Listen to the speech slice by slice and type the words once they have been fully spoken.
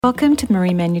Welcome to the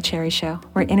Marie Manuchehri Show,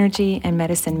 where energy and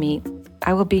medicine meet.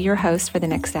 I will be your host for the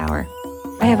next hour.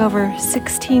 I have over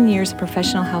 16 years of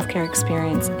professional healthcare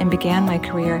experience and began my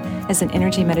career as an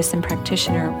energy medicine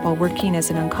practitioner while working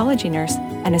as an oncology nurse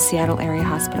in a Seattle area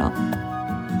hospital.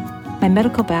 My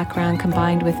medical background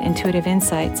combined with intuitive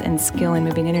insights and skill in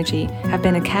moving energy have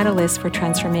been a catalyst for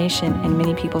transformation in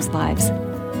many people's lives.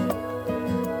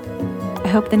 I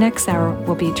hope the next hour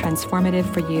will be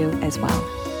transformative for you as well.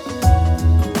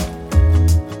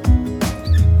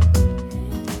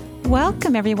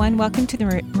 Welcome, everyone. Welcome to the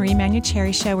Marie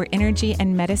Manuchehri Show, where energy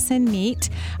and medicine meet.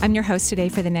 I'm your host today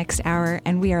for the next hour,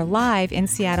 and we are live in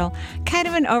Seattle. Kind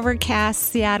of an overcast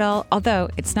Seattle, although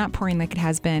it's not pouring like it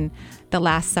has been the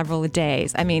last several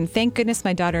days. I mean, thank goodness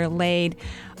my daughter laid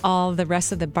all the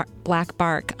rest of the black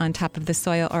bark on top of the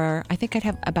soil, or I think I'd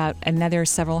have about another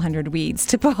several hundred weeds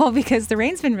to pull because the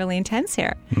rain's been really intense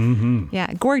here. Mm-hmm.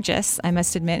 Yeah, gorgeous, I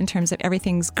must admit, in terms of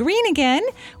everything's green again.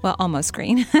 Well, almost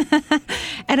green.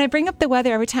 And I bring up the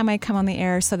weather every time I come on the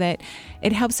air so that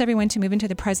it helps everyone to move into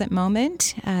the present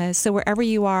moment. So wherever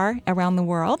you are around the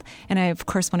world, and I, of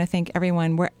course, want to thank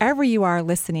everyone wherever you are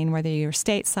listening, whether you're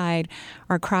stateside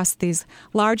or across these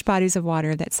large bodies of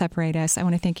water that separate us. I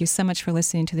want to thank you so much for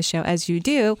listening to the show, as you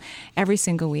do every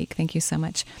single week. Thank you so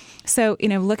much. So,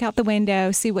 look out the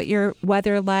window, see what your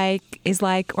weather is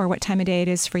like, or what time of day it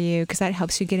is for you, because that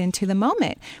helps you get into the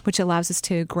moment, which allows us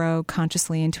to grow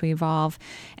consciously and to evolve.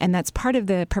 And that's part of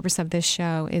the purpose of this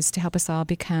show, is to help us all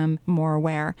become more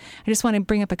aware. I just want to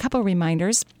bring up a couple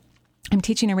reminders. I'm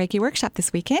teaching a Reiki workshop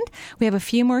this weekend. We have a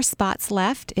few more spots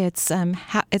left. It's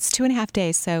 2.5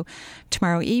 days, so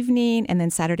tomorrow evening and then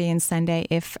Saturday and Sunday.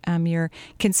 If you're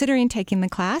considering taking the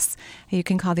class, you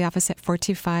can call the office at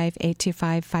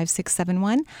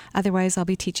 425-825-5671. Otherwise, I'll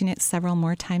be teaching it several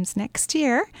more times next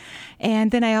year.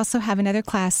 And then I also have another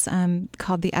class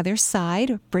called The Other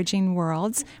Side, Bridging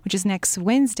Worlds, which is next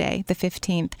Wednesday, the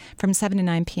 15th, from 7 to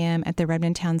 9 p.m. at the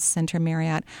Redmond Town Center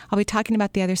Marriott. I'll be talking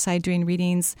about the other side, doing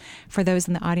readings for those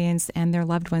in the audience and their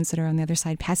loved ones that are on the other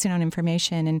side, passing on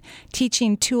information and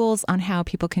teaching tools on how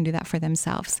people can do that for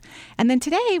themselves. And then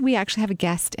today, we actually have a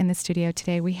guest in the studio.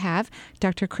 Today, we have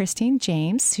Dr. Christine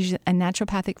James, who's a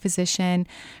naturopathic physician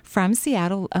from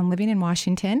Seattle, living in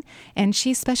Washington, and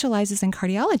she specializes in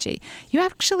cardiology. You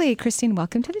actually, Christine,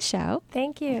 welcome to the show.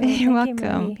 Thank you. You're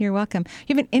welcome. You're welcome.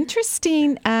 You have an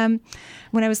interesting,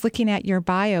 when I was looking at your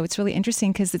bio, it's really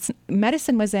interesting because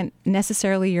medicine wasn't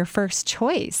necessarily your first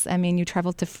choice. I mean, you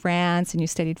traveled to France and you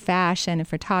studied fashion and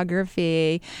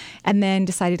photography and then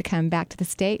decided to come back to the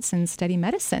States and study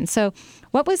medicine. So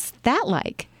what was that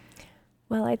like?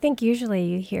 Well, I think usually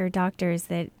you hear doctors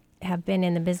that have been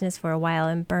in the business for a while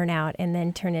and burn out and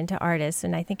then turn into artists.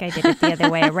 And I think I did it the other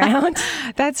way around.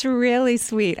 That's really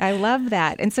sweet. I love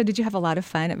that. And so did you have a lot of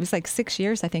fun? It was like 6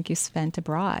 years, I think, you spent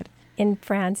abroad. In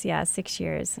France, 6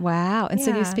 years. Wow. And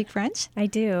so do you speak French? I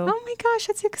do. Oh my gosh,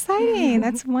 that's exciting.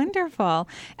 That's wonderful.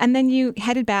 And then you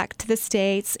headed back to the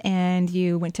States and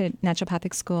you went to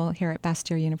naturopathic school here at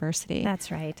Bastyr University.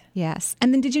 That's right. Yes.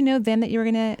 And then did you know then that you were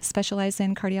going to specialize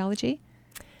in cardiology?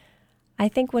 I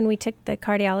think when we took the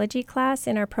cardiology class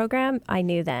in our program, I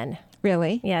knew then.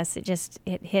 Really? Yes, it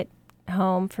hit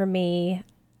home for me,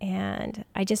 and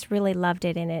I just really loved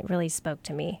it, and it really spoke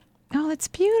to me. Oh, that's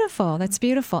beautiful. That's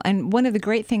beautiful. And one of the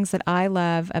great things that I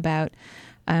love about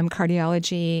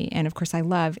cardiology, and of course I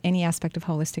love any aspect of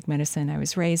holistic medicine. I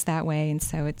was raised that way, and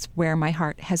so it's where my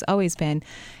heart has always been,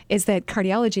 is that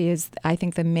cardiology is, I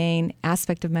think, the main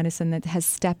aspect of medicine that has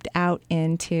stepped out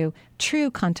into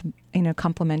true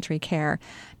complementary care,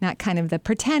 not kind of the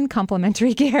pretend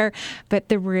complementary care, but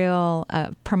the real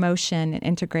promotion and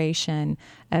integration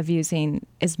of using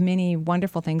as many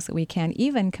wonderful things that we can,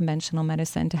 even conventional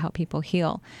medicine, to help people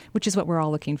heal, which is what we're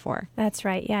all looking for. That's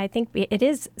right. Yeah, I think it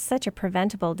is such a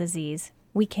preventable disease.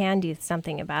 We can do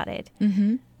something about it.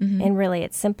 Mm-hmm. Mm-hmm. And really,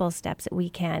 it's simple steps that we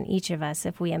can, each of us,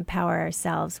 if we empower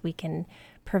ourselves, we can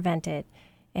prevent it.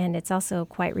 And it's also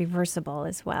quite reversible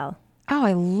as well. Oh,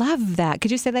 I love that.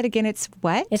 Could you say that again? It's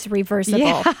what? It's reversible.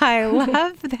 Yeah, I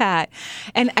love that.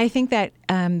 And I think that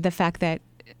the fact that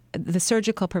the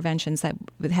surgical preventions that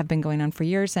have been going on for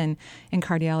years in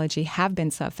cardiology have been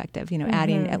so effective,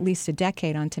 adding at least a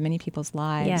decade onto many people's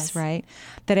lives, yes. Right?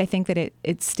 That I think that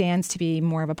it stands to be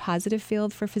more of a positive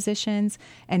field for physicians,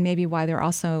 and maybe why they're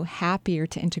also happier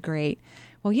to integrate.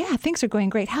 Well, yeah, things are going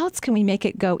great. How else can we make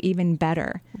it go even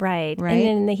better? Right. And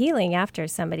in the healing after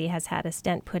somebody has had a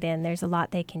stent put in, there's a lot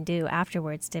they can do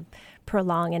afterwards to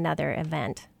prolong another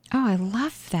event. Oh, I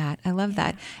love that. I love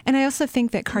that. And I also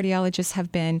think that cardiologists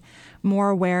have been more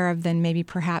aware of than maybe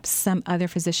perhaps some other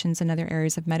physicians in other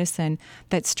areas of medicine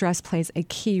that stress plays a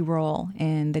key role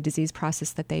in the disease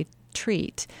process that they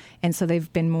treat. And so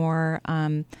they've been more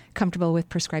comfortable with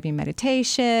prescribing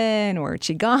meditation or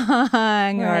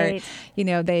Qigong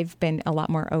or, they've been a lot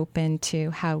more open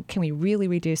to how can we really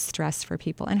reduce stress for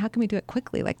people and how can we do it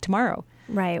quickly, like tomorrow.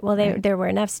 Right. Well, there were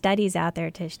enough studies out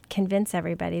there to convince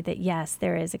everybody that, yes,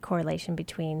 there is a correlation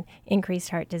between increased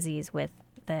heart disease with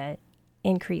the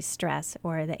increased stress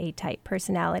or the A-type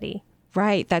personality.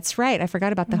 Right. That's right. I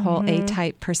forgot about the whole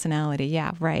A-type personality.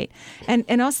 Yeah, right.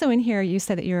 And also in here, you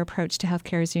said that your approach to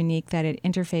healthcare is unique, that it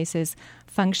interfaces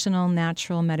functional,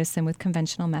 natural medicine with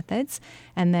conventional methods,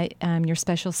 and that your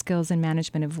special skills in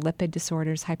management of lipid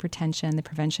disorders, hypertension, the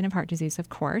prevention of heart disease, of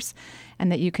course,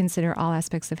 and that you consider all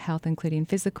aspects of health, including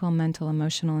physical, mental,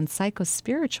 emotional, and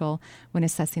psychospiritual when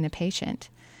assessing a patient.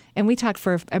 And we talked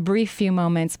for a brief few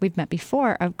moments. We've met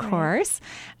before, of course,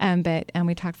 but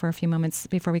we talked for a few moments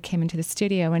before we came into the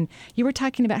studio. And you were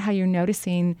talking about how you're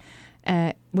noticing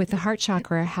with the heart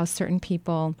chakra how certain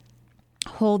people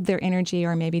hold their energy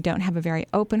or maybe don't have a very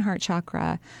open heart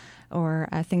chakra or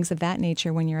things of that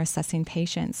nature when you're assessing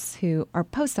patients who are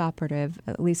post-operative,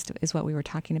 at least is what we were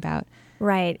talking about.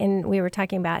 Right. And we were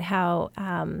talking about how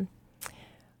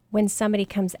when somebody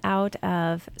comes out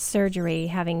of surgery,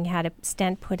 having had a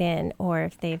stent put in, or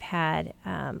if they've had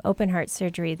open heart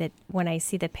surgery, that when I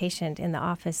see the patient in the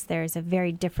office, there's a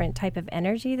very different type of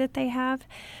energy that they have,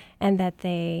 and that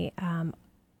they are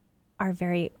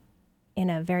in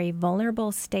a very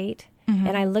vulnerable state. Mm-hmm.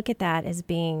 And I look at that as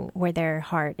being where their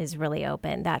heart is really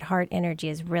open. That heart energy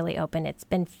is really open. It's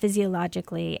been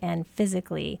physiologically and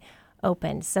physically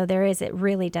open. So it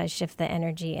really does shift the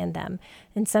energy in them.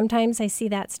 And sometimes I see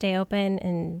that stay open,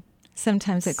 and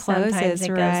sometimes it closes, sometimes it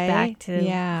goes back to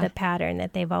the pattern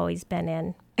that they've always been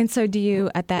in. And so do you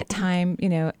at that time,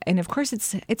 and of course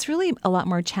it's really a lot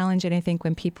more challenging, I think,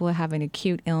 when people have an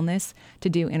acute illness to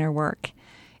do inner work.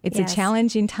 It's a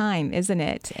challenging time, isn't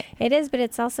it? It is, but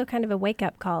it's also kind of a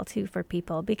wake-up call, too, for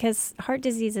people, because heart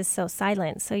disease is so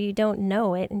silent, so you don't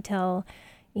know it until,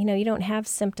 you don't have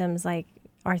symptoms like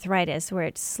arthritis where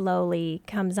it slowly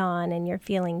comes on and you're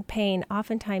feeling pain.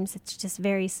 Oftentimes it's just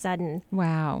very sudden.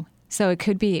 Wow. So it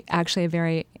could be actually a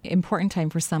very important time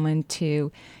for someone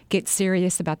to get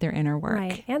serious about their inner work.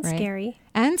 Right. And scary.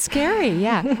 And scary,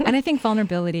 yeah. And I think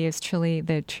vulnerability is truly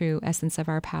the true essence of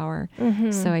our power.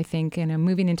 Mm-hmm. So I think,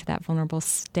 moving into that vulnerable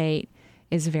state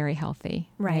is very healthy.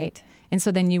 Right. And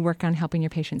so then you work on helping your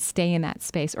patients stay in that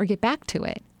space or get back to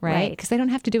it, right? Because they don't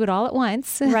have to do it all at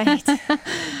once. Right.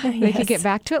 They can get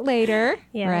back to it later,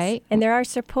 right? And there are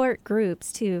support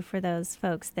groups, too, for those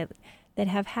folks that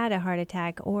have had a heart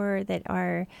attack or that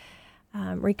are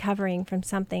recovering from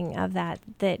something of that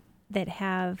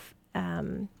have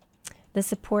the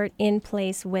support in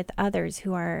place with others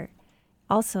who are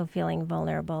also feeling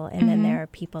vulnerable. And then there are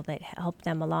people that help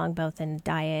them along both in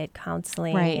diet,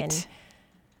 counseling, and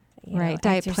diet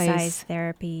exercise plays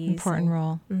therapies. Important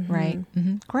role. Right.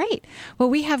 Mm-hmm. Great. Well,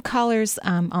 we have callers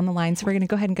on the line, so we're going to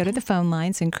go ahead and go to the phone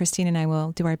lines, and Christine and I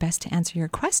will do our best to answer your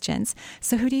questions.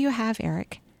 So who do you have,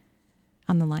 Eric,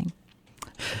 on the line?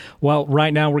 Well,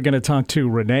 right now we're going to talk to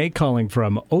Renee calling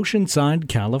from Oceanside,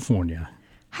 California.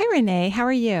 Hi, Renee. How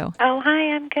are you? Oh,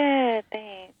 hi. I'm good.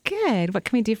 Thanks. Good. What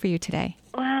can we do for you today?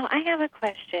 Well, I have a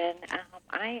question.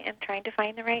 I am trying to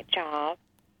find the right job.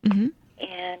 Mm-hmm.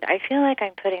 And I feel like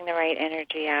I'm putting the right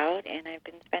energy out, and I've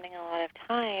been spending a lot of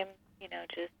time,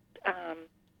 just,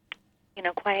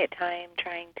 quiet time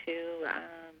trying to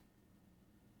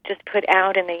just put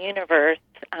out in the universe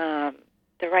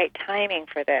the right timing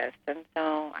for this. And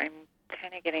so I'm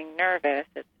kind of getting nervous.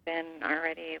 It's been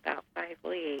already about 5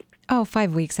 weeks. Oh,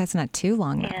 5 weeks. That's not too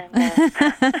long. And I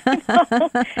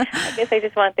guess I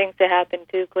just want things to happen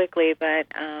too quickly, but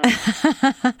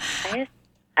I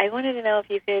wanted to know if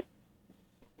you could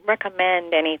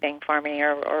recommend anything for me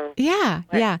or yeah.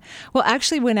 Well,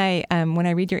 actually, when I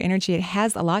read your energy, it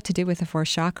has a lot to do with the fourth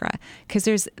chakra,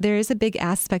 because there is a big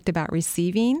aspect about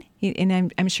receiving,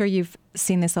 and I'm sure you've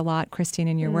seen this a lot, Christine,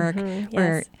 in your work,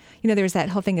 where there's that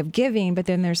whole thing of giving, but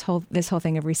then there's this whole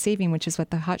thing of receiving, which is what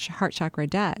the heart chakra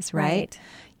does, right?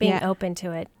 Being open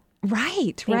to it.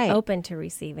 Right. Being open to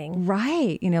receiving.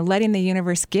 Right. Letting the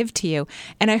universe give to you.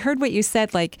 And I heard what you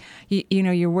said, like,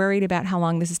 you're worried about how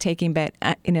long this is taking, but,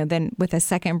 then with a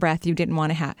second breath, you didn't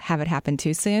want to have it happen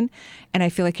too soon. And I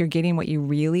feel like you're getting what you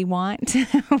really want,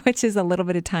 which is a little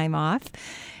bit of time off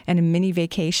and a mini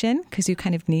vacation, because you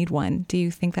kind of need one. Do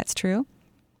you think that's true?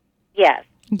 Yes.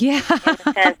 Yeah. In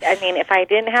a sense, I mean, if I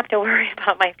didn't have to worry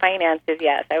about my finances,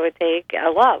 yes, I would take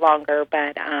a lot longer,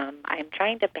 but I'm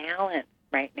trying to balance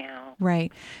right now.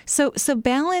 Right. So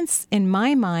balance in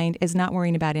my mind is not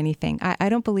worrying about anything. I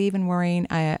don't believe in worrying.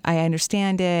 I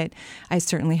understand it. I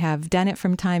certainly have done it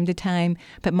from time to time.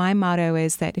 But my motto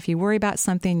is that if you worry about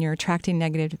something, you're attracting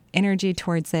negative energy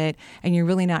towards it, and you're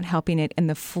really not helping it in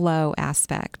the flow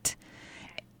aspect.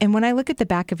 And when I look at the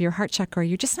back of your heart chakra,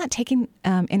 you're just not taking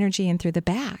energy in through the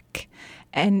back.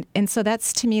 And so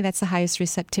that's, to me, that's the highest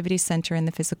receptivity center in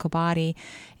the physical body.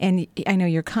 And I know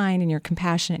you're kind and you're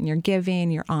compassionate and you're giving,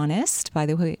 you're honest. By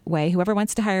the way, whoever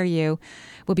wants to hire you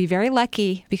will be very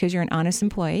lucky because you're an honest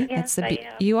employee. Yes, I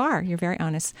am. You are. You're very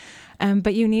honest.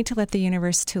 But you need to let the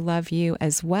universe to love you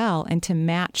as well and to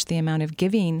match the amount of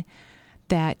giving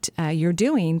that you're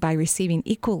doing by receiving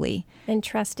equally. And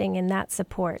trusting in that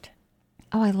support.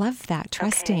 Oh, I love that.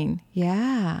 Trusting. Okay.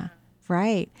 Yeah.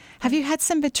 Right. Have you had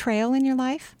some betrayal in your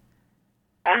life?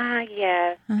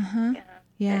 Yes. Uh-huh.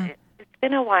 Yeah. It's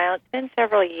been a while. It's been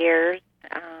several years,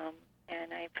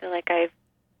 and I feel like I've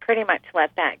pretty much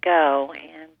let that go.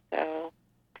 And so,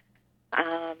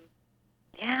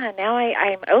 now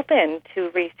I'm open to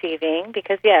receiving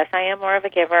because, yes, I am more of a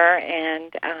giver,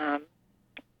 and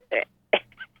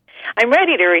I'm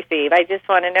ready to receive. I just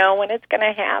want to know when it's going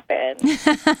to happen.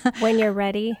 When you're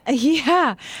ready.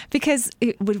 Yeah, because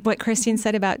what Christine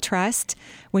said about trust,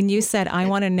 when you said, I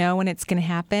want to know when it's going to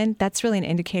happen, that's really an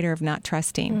indicator of not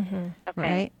trusting, Okay.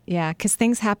 right? Yeah, because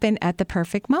things happen at the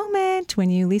perfect moment when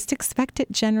you least expect it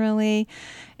generally.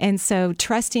 And so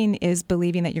trusting is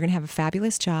believing that you're going to have a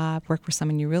fabulous job, work for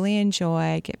someone you really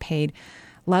enjoy, get paid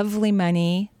lovely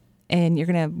money, and you're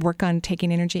going to work on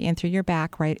taking energy in through your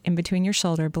back, right in between your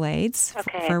shoulder blades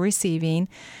for receiving.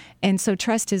 And so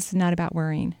trust is not about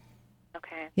worrying.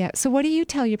 Okay. Yeah. So what do you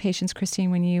tell your patients,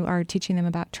 Christine, when you are teaching them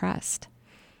about trust?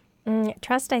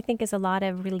 Trust, I think, is a lot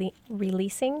of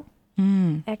releasing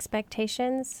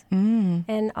expectations.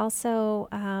 And also,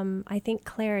 I think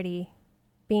clarity,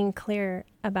 being clear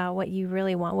about what you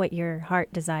really want, what your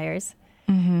heart desires,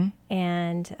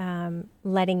 and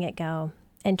letting it go.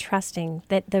 And trusting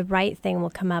that the right thing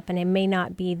will come up, and it may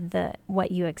not be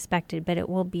what you expected, but it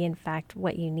will be, in fact,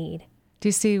 what you need. Do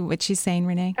you see what she's saying,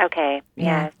 Renee? Okay.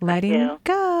 Yeah. Yes, letting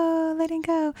go.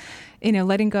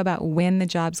 Letting go about when the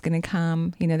job's going to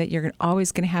come, that you're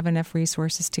always going to have enough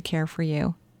resources to care for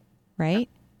you, right?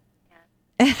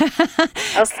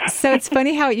 Okay. So it's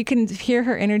funny how you can hear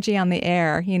her energy on the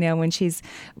air, when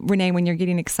Renee, when you're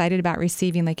getting excited about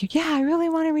receiving, like, yeah, I really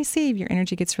want to receive, your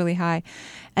energy gets really high.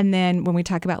 And then when we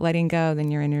talk about letting go,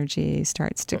 then your energy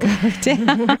starts to go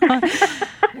down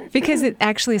because it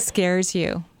actually scares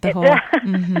you. The whole.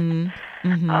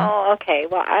 Oh, okay.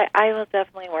 Well, I will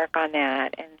definitely work on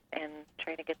that and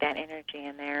try to get that energy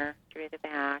in there through the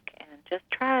back and just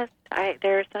trust.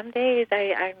 There are some days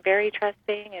I'm very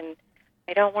trusting and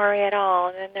I don't worry at all,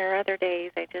 and then there are other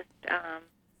days I just,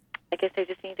 I guess I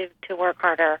just need to work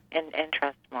harder and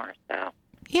trust more. So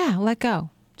yeah, let go.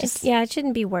 It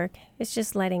shouldn't be work. It's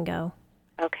just letting go.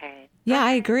 Okay. Yeah,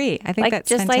 I agree. I think that's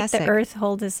just fantastic. like the earth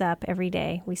holds us up every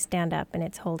day. We stand up and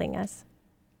it's holding us.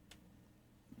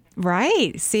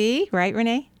 Right. See? Right,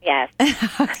 Renee? Yes.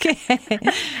 Okay.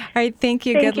 All right. Thank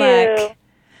you. Thank Good luck.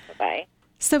 Bye-bye.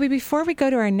 So before we go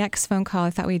to our next phone call,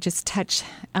 I thought we'd just touch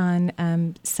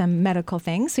on some medical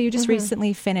things. So you just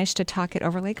recently finished a talk at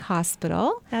Overlake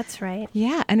Hospital. That's right.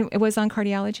 Yeah, and it was on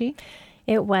cardiology?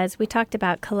 It was. We talked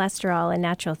about cholesterol and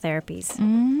natural therapies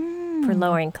for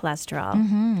lowering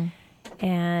cholesterol.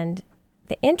 And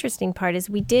the interesting part is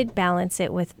we did balance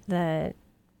it with the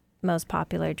most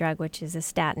popular drug, which is a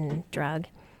statin drug,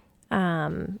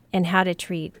 and how to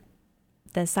treat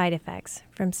the side effects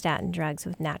from statin drugs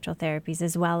with natural therapies,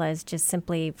 as well as just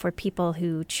simply for people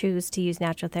who choose to use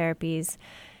natural therapies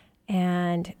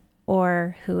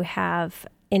or who have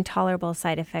intolerable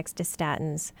side effects to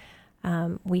statins.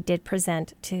 We did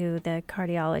present to the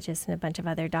cardiologist and a bunch of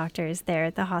other doctors there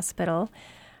at the hospital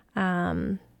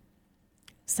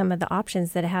some of the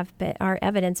options that are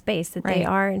evidence-based, that they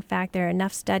are, in fact, there are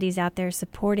enough studies out there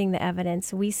supporting the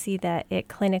evidence. We see that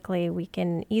clinically we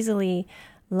can easily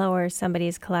lower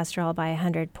somebody's cholesterol by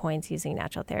 100 points using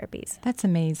natural therapies. That's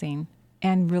amazing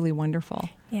and really wonderful.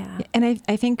 Yeah. And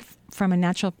I think from a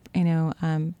natural,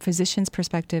 physician's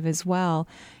perspective as well,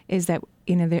 is that,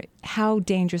 how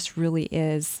dangerous really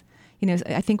is.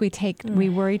 I think we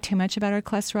worry too much about our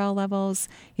cholesterol levels.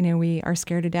 We are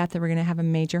scared to death that we're going to have a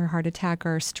major heart attack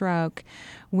or a stroke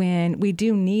when we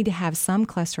do need to have some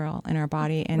cholesterol in our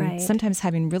body. And sometimes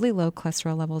having really low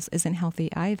cholesterol levels isn't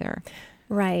healthy either.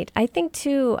 Right. I think,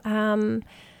 too,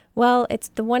 Well, it's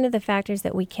one of the factors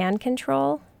that we can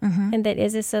control and that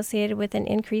is associated with an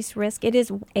increased risk. It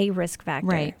is a risk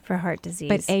factor for heart disease.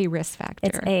 But a risk factor.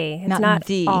 It's a. It's not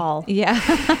the. all. Yeah.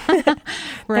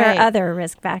 There are other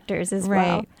risk factors as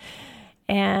well. Right.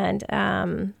 And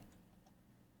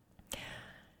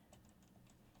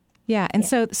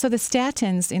So the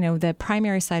statins, the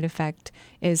primary side effect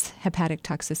is hepatic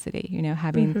toxicity,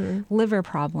 having liver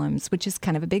problems, which is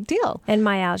kind of a big deal. And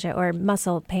myalgia or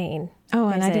muscle pain. Oh,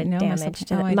 and I didn't know damage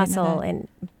to the I muscle and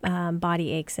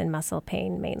body aches and muscle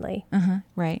pain mainly.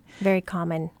 Right. Very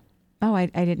common. Oh, I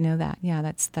didn't know that. Yeah,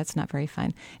 that's not very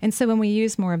fun. And so when we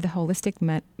use more of the holistic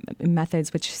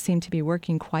methods, which seem to be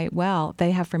working quite well,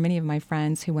 they have for many of my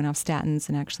friends who went off statins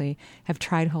and actually have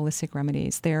tried holistic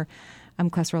remedies, their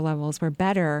cholesterol levels were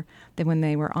better than when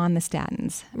they were on the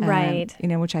statins. Right.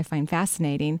 Which I find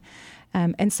fascinating.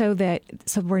 And so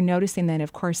we're noticing that,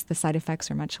 of course, the side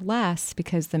effects are much less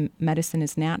because the medicine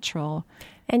is natural.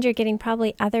 And you're getting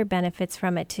probably other benefits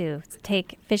from it, too.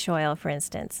 Take fish oil, for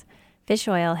instance. Fish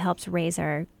oil helps raise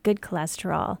our good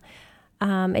cholesterol.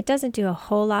 It doesn't do a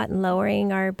whole lot in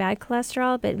lowering our bad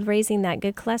cholesterol, but raising that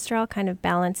good cholesterol kind of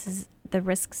balances the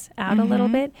risks out a little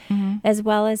bit, as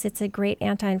well as it's a great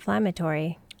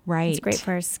anti-inflammatory. Right. It's great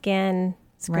for our skin.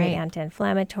 It's great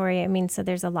anti-inflammatory. I mean, so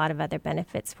there's a lot of other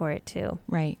benefits for it, too.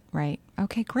 Right.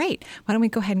 Okay, great. Why don't we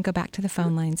go ahead and go back to the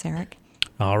phone lines, Eric?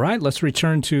 All right, let's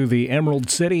return to the Emerald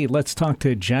City. Let's talk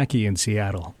to Jackie in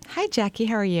Seattle. Hi, Jackie.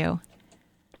 How are you?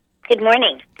 Good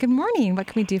morning. Good morning. What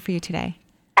can we do for you today?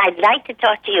 I'd like to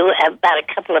talk to you about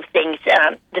a couple of things.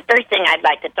 The first thing I'd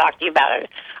like to talk to you about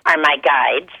are my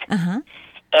guides.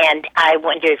 And I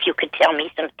wonder if you could tell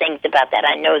me some things about that.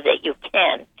 I know that you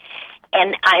can.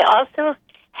 And I also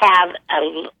have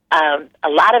a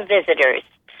lot of visitors.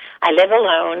 I live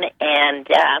alone, and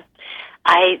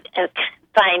I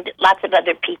find lots of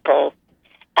other people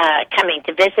coming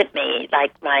to visit me,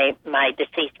 like my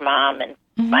deceased mom and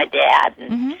my dad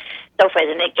and so forth.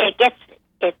 And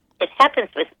it happens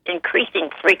with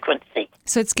increasing frequency.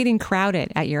 So it's getting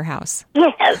crowded at your house.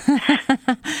 Yes.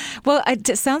 Well,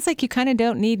 it sounds like you kind of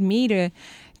don't need me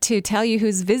to tell you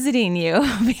who's visiting you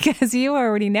because you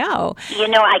already know.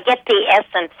 I get the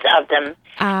essence of them.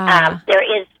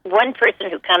 There is one person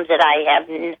who comes that I have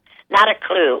not a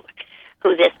clue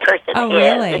who this person is.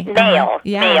 Really? It's male.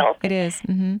 Yeah, male. It is.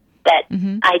 But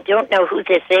I don't know who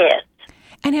this is.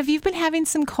 And have you been having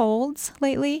some colds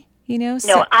lately?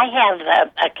 No, I have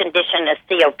a condition of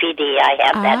COPD. I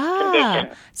have that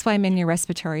condition. That's why I'm in your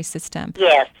respiratory system.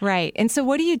 Yes. Right. And so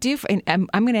what do you do? I'm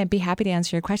going to be happy to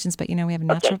answer your questions, but, we have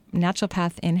a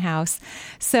naturopath in-house.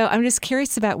 So I'm just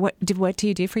curious about what do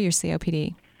you do for your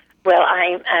COPD? Well,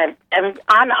 I'm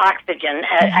on oxygen.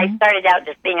 I started out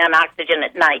just being on oxygen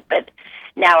at night, but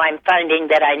now I'm finding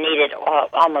that I need it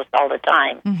almost all the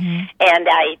time. And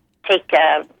I take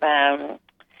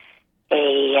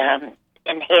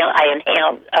I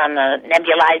inhale on the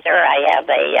nebulizer. I have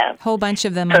a whole bunch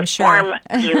of them, I'm sure.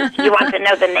 You want to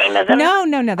know the name of them?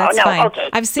 No, that's fine. Okay.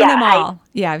 I've seen them all.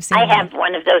 I've seen them all. I have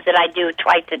one of those that I do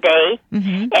twice a day,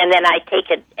 and then I take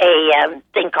a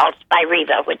thing called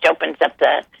Spiriva, which opens up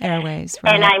the airways.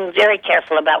 Right. And I'm very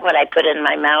careful about what I put in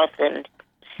my mouth. And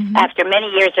after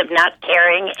many years of not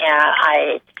caring,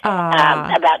 I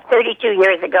about 32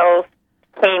 years ago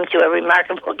came to a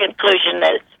remarkable conclusion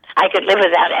that I could live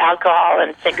without alcohol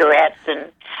and cigarettes, and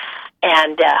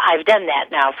I've done that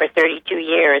now for 32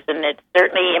 years, and it's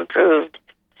certainly improved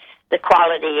the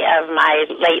quality of my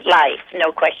late life,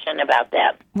 no question about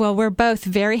that. Well, we're both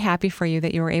very happy for you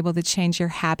that you were able to change your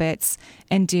habits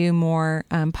and do more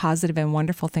positive and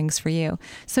wonderful things for you.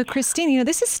 So, Christine,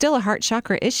 this is still a heart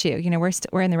chakra issue.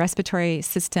 We're in the respiratory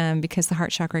system because the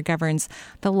heart chakra governs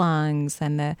the lungs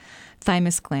and the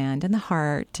thymus gland and the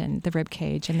heart and the rib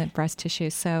cage and the breast tissue.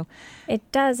 So it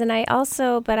does. And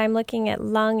but I'm looking at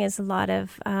lung as a lot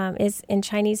of, is in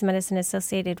Chinese medicine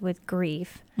associated with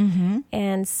grief.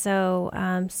 And so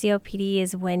COPD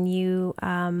is when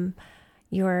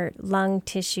your lung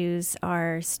tissues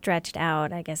are stretched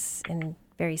out, I guess, in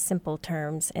very simple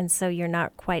terms. And so you're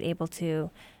not quite able to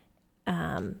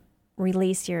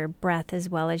release your breath as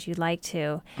well as you'd like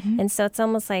to. And so it's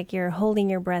almost like you're holding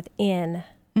your breath in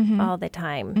all the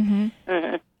time.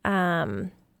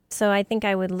 So I think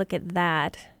I would look at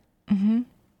that in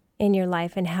your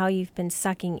life and how you've been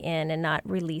sucking in and not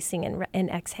releasing and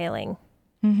exhaling.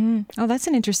 Oh, that's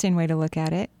an interesting way to look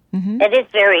at it. It is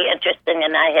very interesting,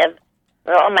 and I have,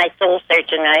 all my soul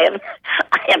searching, I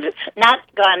have not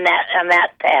gone on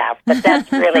that path, but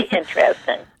that's really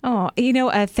interesting. Oh,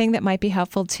 a thing that might be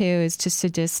helpful too is just to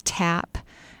tap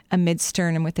a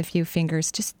mid-sternum with a few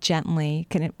fingers, just gently,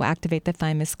 can activate the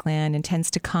thymus gland and tends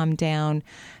to calm down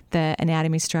the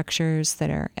anatomy structures that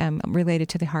are related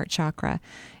to the heart chakra.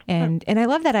 And I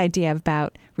love that idea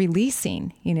about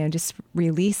releasing, just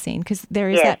releasing, because there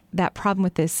is that problem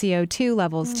with the CO2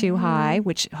 levels too high,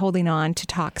 which holding on to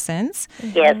toxins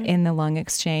in the lung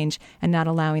exchange and not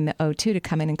allowing the O2 to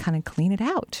come in and kind of clean it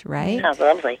out, right? Oh,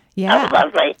 lovely. Yeah. Oh,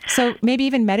 lovely. So maybe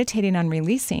even meditating on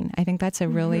releasing. I think that's a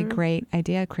really great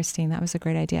idea, Christine. That was a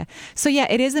great idea. So yeah,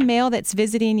 it is a male that's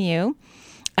visiting you.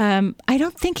 I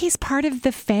don't think he's part of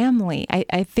the family.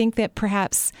 I think that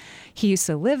perhaps he used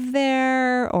to live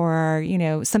there or,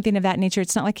 something of that nature.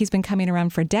 It's not like he's been coming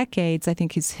around for decades. I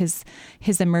think his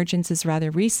emergence is rather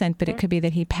recent, but it could be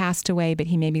that he passed away, but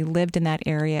he maybe lived in that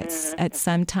area at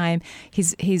some time.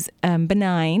 He's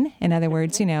benign. In other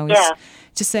words, he's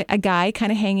just a guy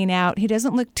kind of hanging out. He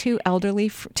doesn't look too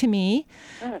elderly to me.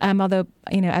 Although,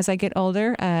 as I get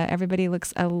older, everybody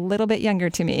looks a little bit younger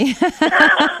to me,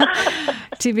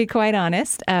 to be quite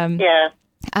honest.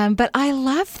 But I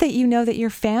love that you know that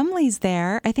your family's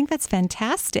there. I think that's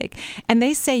fantastic. And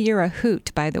they say you're a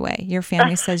hoot, by the way. Your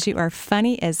family says you are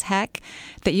funny as heck,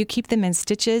 that you keep them in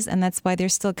stitches, and that's why they're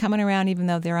still coming around even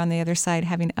though they're on the other side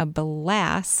having a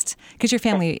blast. Because your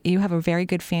family, you have a very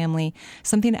good family,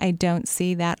 something I don't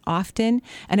see that often.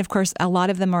 And of course, a lot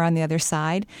of them are on the other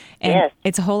side. And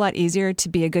it's a whole lot easier to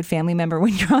be a good family member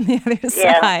when you're on the other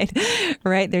side,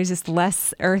 right? There's just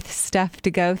less earth stuff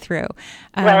to go through.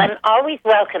 Well, I'm always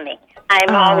welcoming.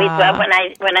 I'm always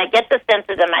when I get the sense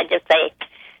of them, I just say,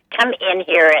 "Come in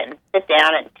here and sit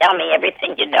down and tell me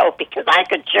everything you know because I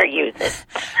could sure use it."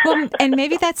 Well, and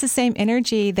maybe that's the same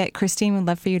energy that Christine would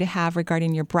love for you to have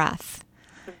regarding your breath.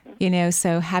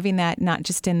 So having that not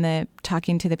just in the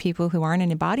talking to the people who aren't in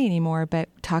your body anymore, but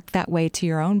talk that way to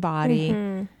your own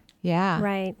body. Yeah,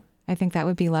 right. I think that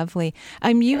would be lovely.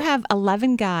 You have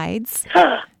 11 guides.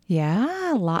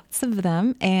 Yeah, lots of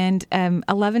them. And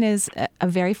 11 is a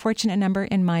very fortunate number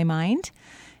in my mind.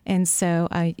 And so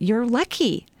you're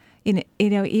lucky.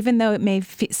 Even though it may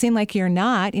seem like you're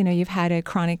not, you've had a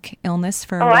chronic illness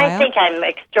for a while. I think I'm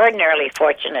extraordinarily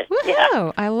fortunate.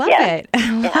 Woohoo! I love it.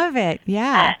 I love it.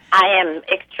 Yeah. I am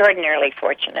extraordinarily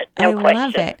fortunate. No question. I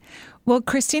love it. Well,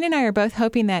 Christine and I are both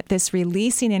hoping that this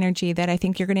releasing energy that I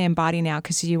think you're going to embody now,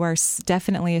 because you are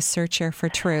definitely a searcher for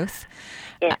truth,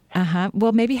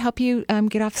 will maybe help you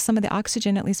get off some of the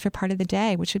oxygen, at least for part of the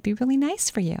day, which would be really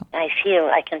nice for you. I feel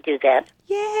I can do that.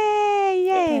 Yay,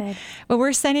 yay. Good. Well,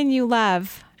 we're sending you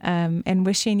love and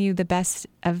wishing you the best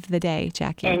of the day,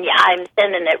 Jackie. And I'm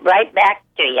sending it right back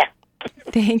to you.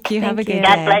 Thank you. Have a good day.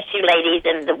 God bless you, ladies,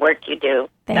 and the work you do.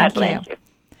 God bless you.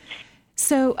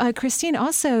 So, Christine,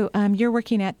 also, you're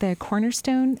working at the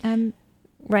Cornerstone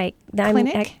Right.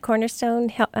 Clinic? I'm at Cornerstone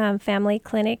Family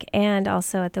Clinic and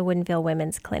also at the Woodinville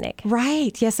Women's Clinic.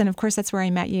 Right. Yes. And of course, that's where I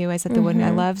met you. I was at the Woodinville.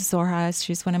 I love Zora.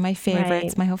 She's one of my favorites.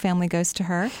 Right. My whole family goes to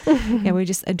her. Yeah, we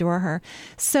just adore her.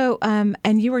 So,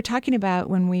 and you were talking about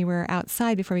when we were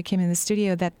outside before we came in the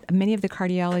studio that many of the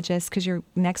cardiologists, because you're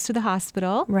next to the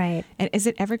hospital. Right. And is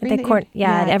it Evergreen?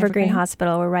 At Evergreen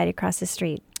Hospital. We're right across the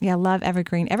street. Yeah, I love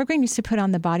Evergreen. Evergreen used to put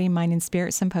on the Body, Mind, and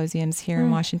Spirit symposiums here in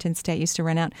Washington State. Used to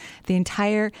run out the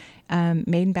entire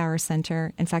Maidenbauer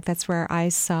Center. In fact, that's where I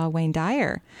saw Wayne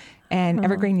Dyer. And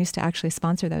Evergreen used to actually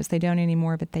sponsor those. They don't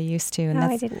anymore, but they used to. And I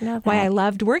that's didn't know that. why I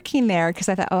loved working there, because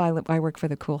I thought, I work for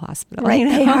the cool hospital. Right,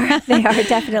 they are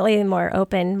definitely the more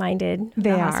open-minded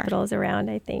hospitals around,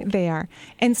 I think. They are.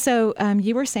 And so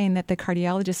you were saying that the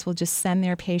cardiologists will just send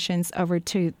their patients over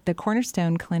to the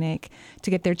Cornerstone Clinic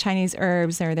to get their Chinese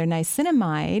herbs or their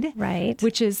niacinamide, right?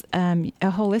 Which is a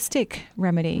holistic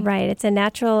remedy. Right. It's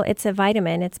a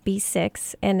vitamin. It's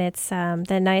B6, and it's the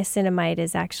niacinamide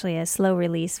is actually a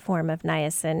slow-release form of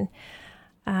niacin.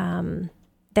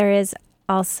 There is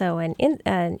also an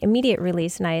immediate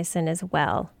release niacin as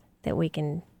well that we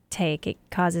can take. It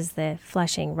causes the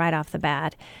flushing right off the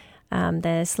bat.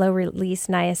 The slow release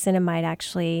niacinamide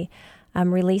actually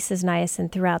releases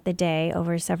niacin throughout the day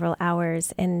over several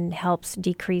hours and helps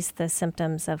decrease the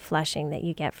symptoms of flushing that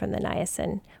you get from the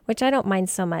niacin, which I don't mind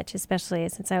so much, especially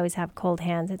since I always have cold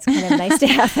hands. It's kind of nice to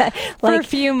have that, for a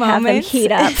few moments, have them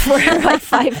heat up for like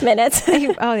 5 minutes.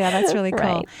 Oh yeah, that's really cool.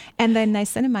 Right. And then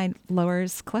niacinamide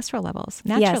lowers cholesterol levels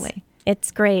naturally. Yes,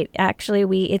 it's great.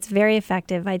 Actually, it's very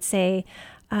effective. I'd say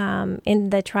in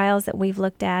the trials that we've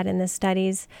looked at in the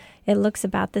studies, it looks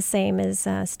about the same as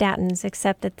statins,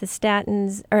 except that the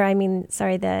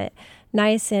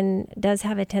niacin does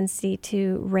have a tendency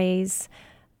to raise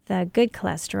the good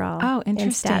cholesterol. Oh,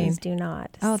 interesting. And statins do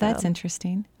not. Oh, that's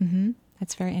interesting. Mm-hmm.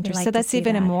 That's very interesting. Like so that's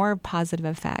even a more positive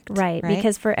effect. Right,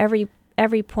 because for every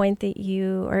every point that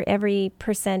or every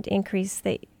percent increase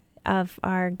of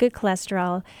our good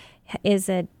cholesterol is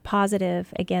a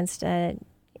positive against a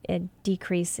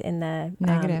decrease in the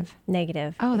negative.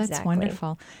 Negative. Oh, that's exactly.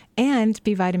 wonderful. And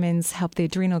B vitamins help the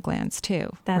adrenal glands too.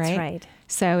 That's right.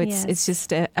 So it's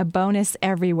just a bonus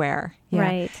everywhere. Yeah.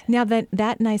 Right. Now that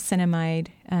niacinamide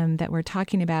that we're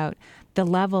talking about, the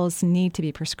levels need to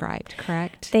be prescribed,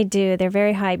 correct? They do. They're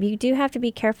very high. You do have to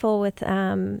be careful with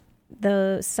some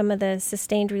of the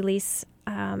sustained release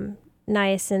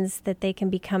niacins that they can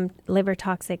become liver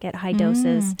toxic at high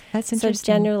doses. That's interesting.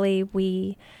 So generally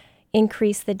we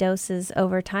increase the doses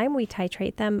over time. We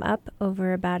titrate them up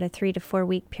over about a 3 to 4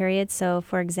 week period. So,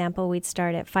 for example, we'd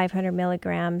start at 500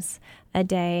 milligrams a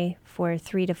day for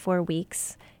 3 to 4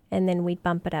 weeks, and then we'd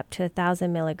bump it up to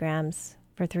 1,000 milligrams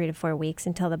for 3 to 4 weeks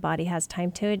until the body has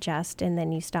time to adjust, and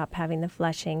then you stop having the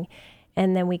flushing.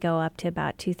 And then we go up to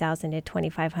about 2,000 to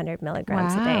 2,500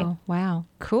 milligrams a day. Wow.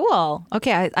 Cool.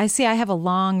 Okay. I see I have a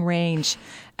long range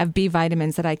of B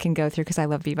vitamins that I can go through because I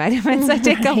love B vitamins. I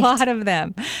take a lot of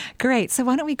them. Great. So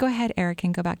why don't we go ahead, Eric,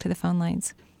 and go back to the phone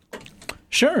lines?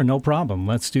 Sure. No problem.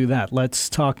 Let's do that. Let's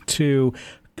talk to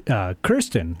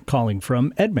Kirsten calling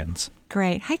from Edmonds.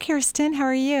 Great. Hi, Kirsten. How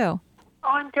are you? Oh,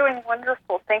 I'm doing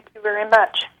wonderful. Thank you very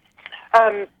much.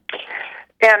 And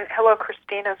hello,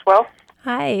 Christine, as well.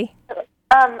 Hi.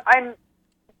 I'm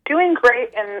doing great,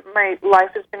 and my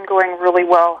life has been going really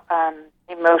well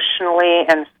emotionally,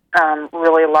 and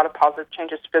really a lot of positive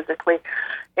changes physically.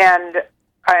 And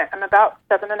I'm about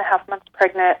 7.5 months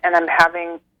pregnant, and I'm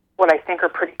having what I think are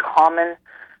pretty common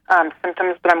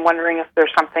symptoms, but I'm wondering if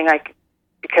there's something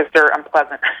because they're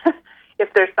unpleasant,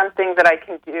 if there's something that I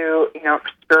can do,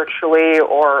 spiritually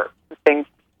or things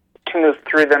to move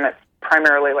through them. It's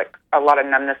primarily like a lot of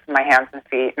numbness in my hands and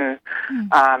feet, and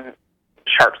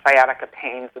sharp sciatica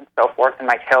pains and so forth, and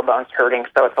my tailbone's hurting.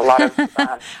 So it's a lot of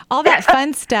all that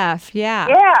fun stuff. Yeah.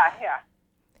 Yeah.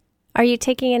 Are you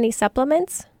taking any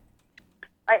supplements?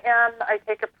 I am. I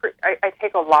take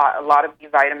a lot of B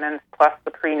vitamins plus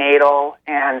the prenatal,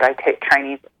 and I take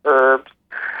Chinese herbs.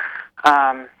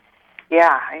 I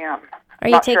am. Are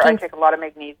you taking? I take a lot of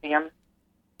magnesium.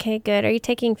 Okay, good. Are you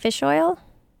taking fish oil?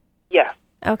 Yes.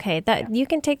 Okay, you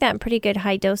can take that in pretty good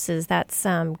high doses. That's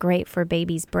great for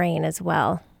baby's brain as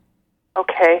well.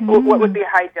 Okay. What would be a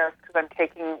high dose? Because I'm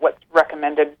taking what's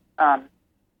recommended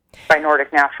by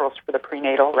Nordic Naturals for the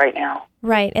prenatal right now.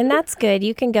 Right, and that's good.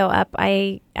 You can go up.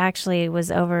 I actually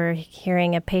was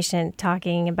overhearing a patient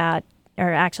talking about,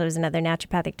 or actually it was another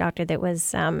naturopathic doctor that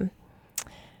was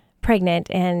pregnant,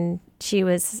 and she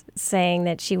was saying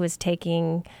that she was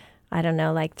taking, I don't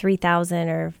know, like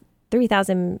 3,000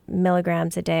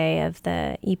 milligrams a day of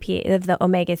the EPA, of the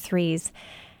omega-3s.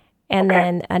 And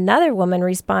then another woman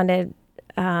responded,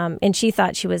 and she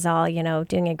thought she was all,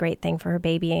 doing a great thing for her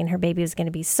baby, and her baby was going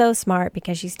to be so smart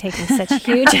because she's taking such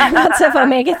huge amounts of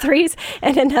omega-3s.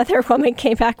 And another woman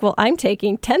came back, well, I'm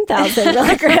taking 10,000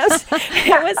 milligrams.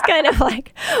 It was kind of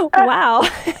like, wow.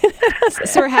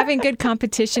 So we're having good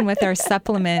competition with our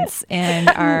supplements and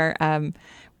our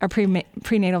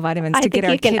prenatal vitamins to get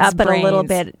our kids' brains. I think you can up it a little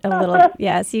bit.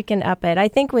 Yes, you can up it. I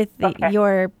think with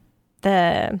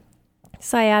the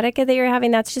sciatica that you're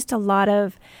having, that's just a lot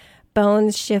of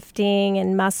bones shifting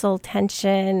and muscle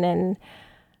tension, and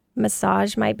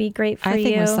massage might be great for you. I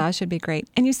think massage would be great.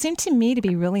 And you seem to me to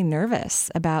be really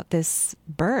nervous about this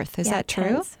birth. Is that true?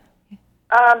 Tense.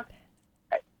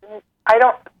 I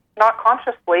don't, not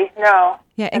consciously, no.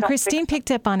 Yeah, and Christine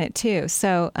picked up on it too.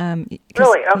 So,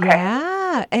 really? Okay.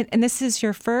 Yeah, and this is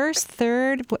your first,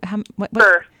 third? What?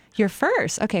 First. Your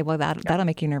first. Okay, well that'll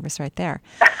make you nervous right there.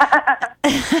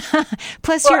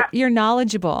 Plus, you're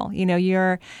knowledgeable.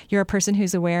 You're a person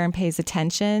who's aware and pays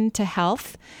attention to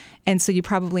health, and so you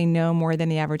probably know more than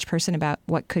the average person about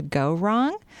what could go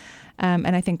wrong.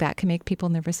 And I think that can make people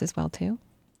nervous as well too.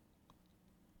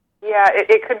 Yeah,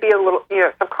 it could be a little,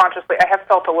 subconsciously. I have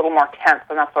felt a little more tense,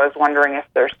 and that's why I was wondering if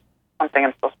there's something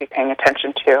I'm supposed to be paying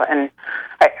attention to. And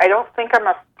I don't think I'm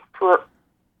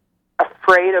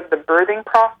afraid of the birthing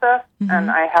process, and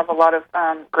I have a lot of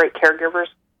great caregivers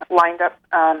lined up.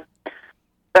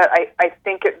 But I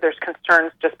think there's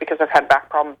concerns just because I've had back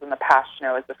problems in the past.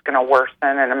 Is this going to worsen,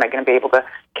 and am I going to be able to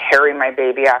carry my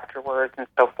baby afterwards and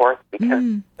so forth?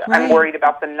 Because I'm worried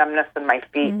about the numbness in my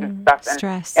feet and stuff.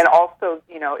 Stress. And also,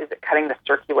 is it cutting the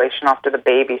circulation off to the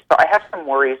baby? So I have some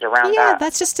worries around that. Yeah,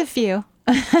 that's just a few.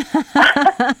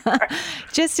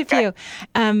 Just a few.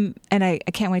 And I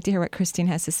can't wait to hear what Christine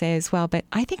has to say as well. But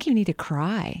I think you need to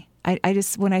cry. I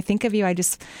just, when I think of you, I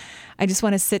just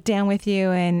want to sit down with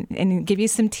you and give you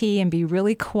some tea and be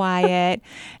really quiet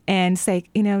and say,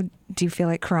 do you feel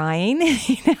like crying?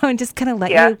 And just kind of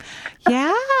let you.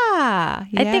 Yeah.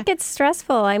 I think it's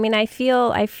stressful. I mean, I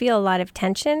feel a lot of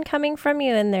tension coming from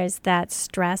you, and there's that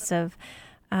stress of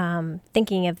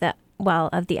thinking of the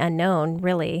unknown,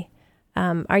 really.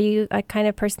 Are you a kind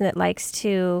of person that likes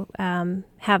to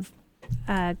have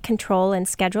control and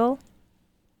schedule?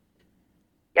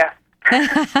 Yeah.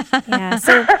 Yeah.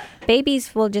 So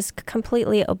babies will just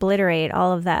completely obliterate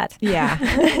all of that. Yeah.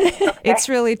 It's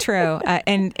really true.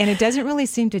 And it doesn't really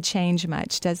seem to change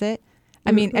much, does it?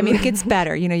 I mean, it gets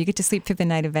better. You get to sleep through the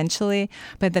night eventually,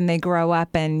 but then they grow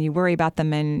up and you worry about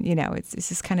them, and it's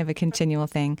just kind of a continual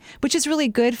thing, which is really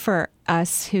good for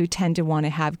us who tend to want to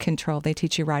have control. They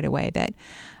teach you right away that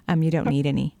you don't need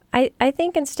any. I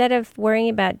think instead of worrying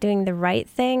about doing the right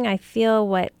thing, I feel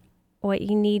what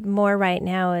you need more right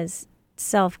now is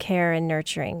self-care and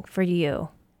nurturing for you.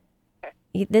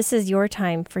 This is your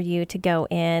time for you to go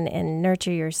in and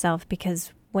nurture yourself,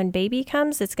 because when baby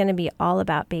comes, it's going to be all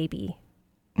about baby.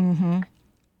 Mm-hmm.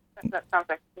 That sounds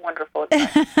like wonderful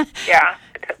advice. Yeah.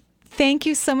 Thank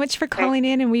you so much for calling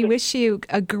in, and we wish you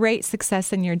a great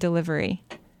success in your delivery.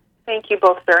 Thank you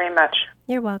both very much.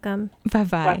 You're welcome.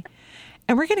 Bye-bye.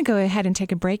 And we're going to go ahead and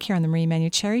take a break here on the Marie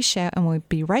Manuchehri Show, and we'll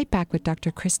be right back with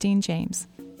Dr. Christine James.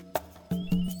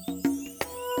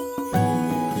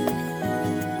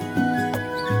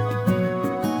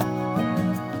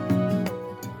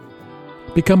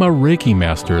 Become a Reiki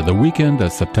Master the weekend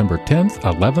of September 10th,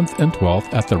 11th, and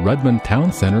 12th at the Redmond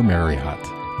Town Center Marriott.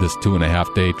 This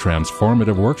 2.5-day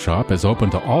transformative workshop is open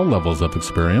to all levels of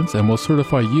experience and will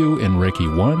certify you in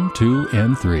Reiki 1, 2,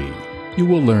 and 3. You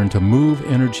will learn to move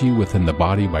energy within the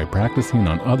body by practicing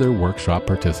on other workshop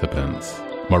participants.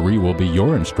 Marie will be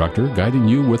your instructor, guiding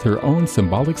you with her own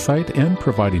symbolic sight and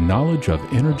providing knowledge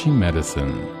of energy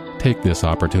medicine. Take this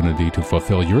opportunity to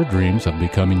fulfill your dreams of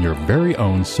becoming your very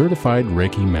own certified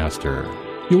Reiki Master.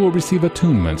 You will receive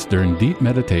attunements during deep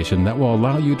meditation that will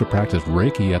allow you to practice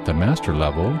Reiki at the master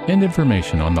level, and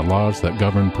information on the laws that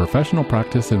govern professional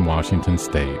practice in Washington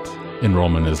State.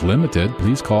 Enrollment is limited.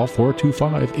 Please call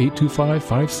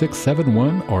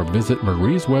 425-825-5671 or visit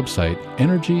Marie's website,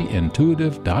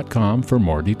 energyintuitive.com, for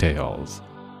more details.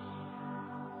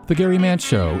 The Gary Mance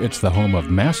Show, it's the home of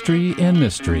mastery and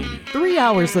mystery. 3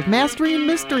 hours of mastery and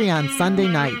mystery on Sunday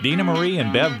night. Dina Marie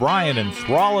and Bev Bryant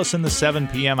enthrall us in the 7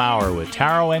 p.m. hour with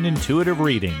tarot and intuitive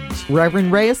readings.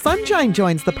 Reverend Rhea Sunshine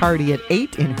joins the party at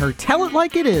 8 in her Tell It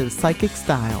Like It Is psychic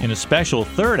style. In a special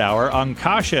third hour,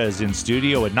 Ankasha is in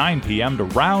studio at 9 p.m. to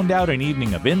round out an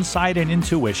evening of insight and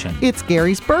intuition. It's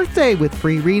Gary's birthday with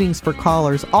free readings for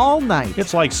callers all night.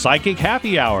 It's like Psychic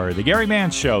Happy Hour, The Gary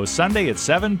Mance Show, Sunday at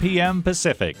 7 p.m.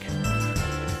 Pacific.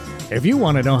 If you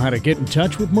want to know how to get in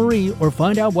touch with Marie or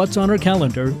find out what's on her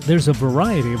calendar, there's a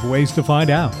variety of ways to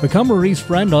find out. Become Marie's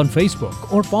friend on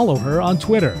Facebook or follow her on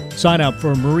Twitter. Sign up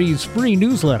for Marie's free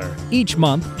newsletter. Each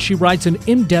month, she writes an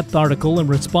in-depth article and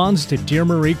responds to Dear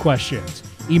Marie questions.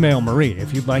 Email Marie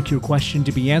if you'd like your question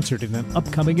to be answered in an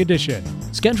upcoming edition.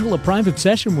 Schedule a private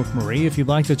session with Marie if you'd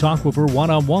like to talk with her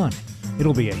one-on-one.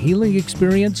 It'll be a healing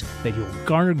experience that you'll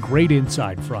garner great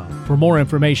insight from. For more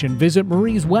information, visit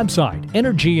Marie's website,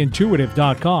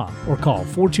 energyintuitive.com, or call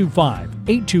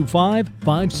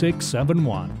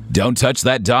 425-825-5671. Don't touch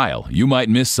that dial. You might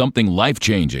miss something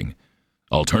life-changing.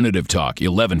 Alternative Talk,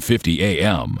 1150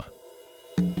 a.m.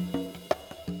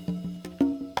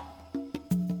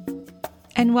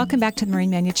 And welcome back to the Marie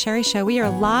Manuchehri Show. We are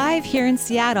live here in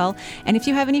Seattle. And if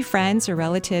you have any friends or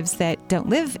relatives that don't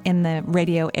live in the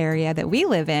radio area that we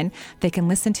live in, they can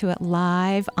listen to it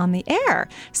live on the air.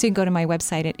 So you can go to my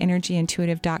website at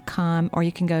energyintuitive.com, or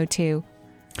you can go to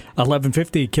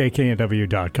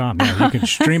 1150kknw.com. Yeah, you can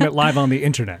stream it live on the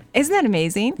internet. Isn't that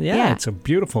amazing? Yeah, it's a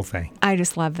beautiful thing. I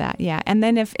just love that. Yeah. And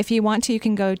then if you want to, you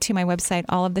can go to my website.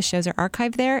 All of the shows are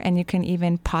archived there, and you can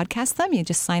even podcast them. You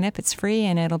just sign up. It's free,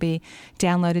 and it'll be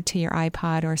downloaded to your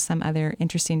iPod or some other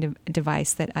interesting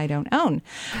device that I don't own.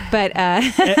 But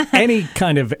any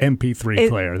kind of MP3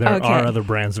 player. There are other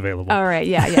brands available. All right.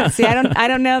 Yeah. See, I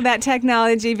don't know that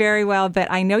technology very well,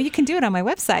 but I know you can do it on my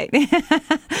website.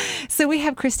 So we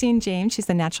have Christine James. She's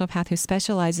a naturopath who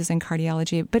specializes in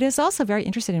cardiology, but is also very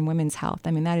interested in women's health.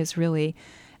 I mean, that is really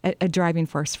a driving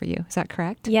force for you. Is that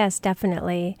correct? Yes,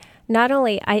 definitely. Not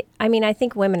only, I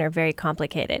think women are very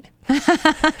complicated.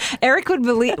 Eric would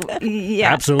believe,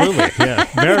 yeah. Absolutely, yeah.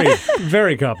 Very,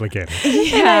 very complicated.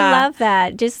 Yeah. And I love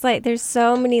that. Just like there's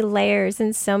so many layers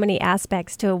and so many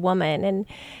aspects to a woman.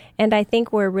 And I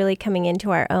think we're really coming into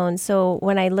our own. So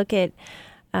when I look at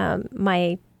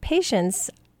my patients,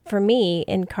 for me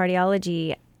in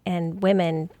cardiology, and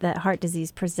women, the heart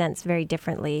disease presents very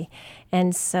differently.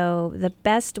 And so the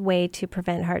best way to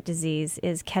prevent heart disease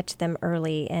is catch them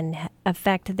early and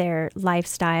affect their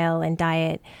lifestyle and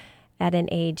diet at an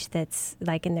age that's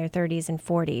like in their 30s and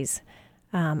 40s,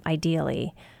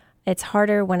 ideally. It's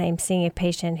harder when I'm seeing a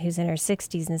patient who's in her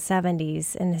 60s and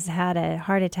 70s and has had a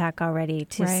heart attack already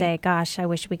to say, gosh, I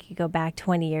wish we could go back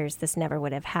 20 years. This never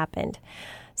would have happened.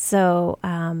 So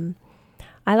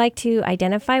I like to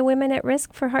identify women at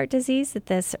risk for heart disease at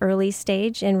this early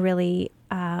stage and really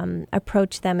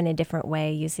approach them in a different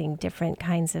way using different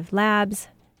kinds of labs,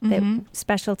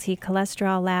 specialty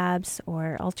cholesterol labs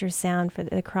or ultrasound for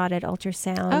the carotid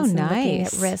ultrasounds. Oh, and nice. looking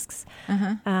at risks.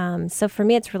 So for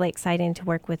me, it's really exciting to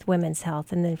work with women's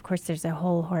health. And then, of course, there's a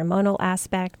whole hormonal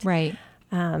aspect. Right.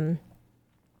 So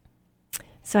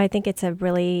I think it's a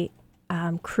really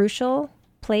crucial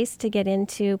place to get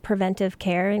into preventive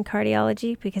care in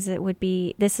cardiology, because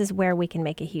this is where we can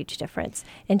make a huge difference.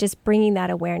 And just bringing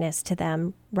that awareness to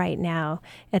them right now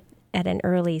at an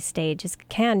early stage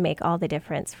can make all the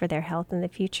difference for their health in the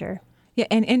future. Yeah,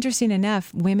 and interesting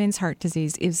enough, women's heart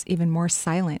disease is even more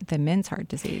silent than men's heart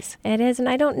disease. It is, and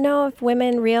I don't know if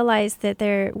women realize that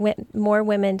more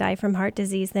women die from heart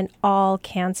disease than all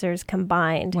cancers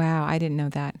combined. Wow, I didn't know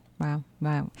that. Wow.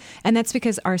 And that's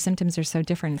because our symptoms are so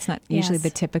different. It's not usually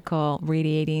the typical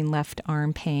radiating left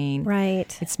arm pain.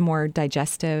 Right. It's more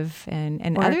digestive and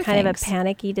or other kind things. of a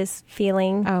panicky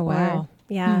feeling. Oh, wow.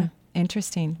 Yeah.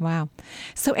 Interesting. Wow.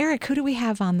 So, Eric, who do we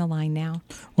have on the line now?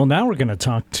 Well, now we're going to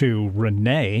talk to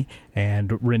Renee,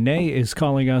 and Renee is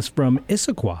calling us from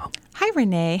Issaquah. Hi,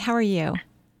 Renee. How are you?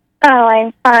 Oh,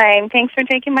 I'm fine. Thanks for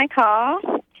taking my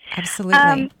call.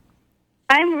 Absolutely.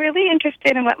 I'm really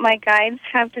interested in what my guides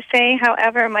have to say.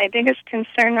 However, my biggest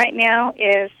concern right now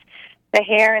is the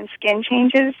hair and skin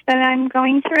changes that I'm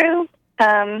going through.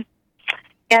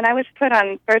 And I was put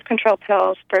on birth control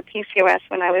pills for PCOS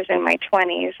when I was in my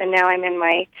 20s, and now I'm in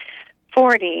my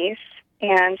 40s,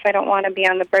 and so I don't want to be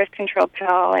on the birth control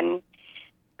pill. And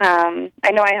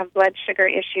I know I have blood sugar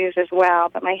issues as well,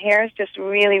 but my hair is just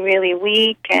really, really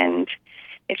weak, and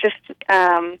it's just,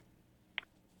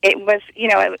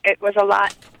 it was a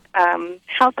lot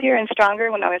healthier and stronger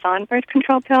when I was on birth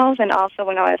control pills, and also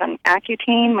when I was on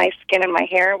Accutane, my skin and my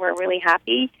hair were really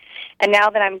happy. And now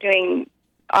that I'm doing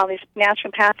all these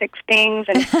naturopathic things,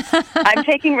 and I'm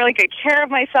taking really good care of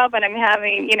myself, and I'm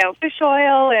having, fish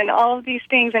oil and all of these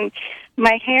things, and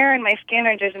my hair and my skin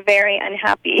are just very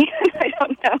unhappy. I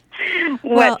don't know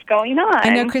what's going on. I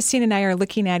know Christine and I are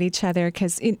looking at each other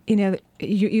because,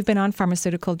 you've been on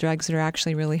pharmaceutical drugs that are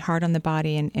actually really hard on the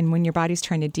body, and when your body's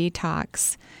trying to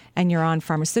detox and you're on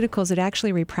pharmaceuticals, it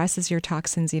actually represses your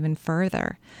toxins even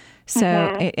further. So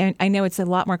and I know it's a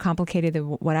lot more complicated than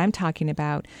what I'm talking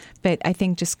about, but I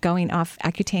think just going off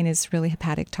Accutane is really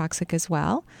hepatic toxic as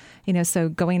well. So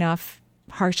going off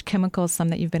harsh chemicals, some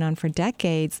that you've been on for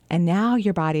decades, and now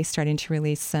your body's starting to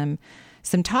release some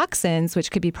toxins, which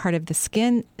could be part of the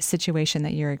skin situation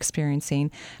that you're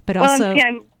experiencing. But also,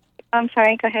 I'm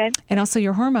sorry, go ahead. And also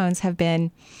your hormones have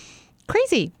been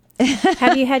crazy.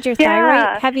 Have you had your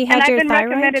thyroid? Have you had your thyroid? I've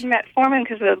been recommended metformin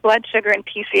because of the blood sugar and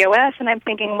PCOS, and I'm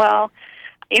thinking, well,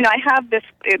 I have this.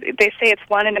 They say it's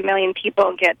 1 in a million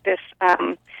people get this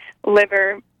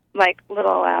liver, like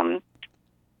little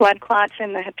blood clots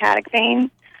in the hepatic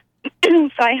vein. So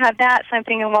I have that. So I'm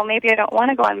thinking, well, maybe I don't want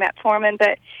to go on metformin,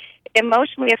 but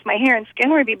emotionally, if my hair and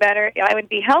skin would be better, I would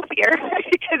be healthier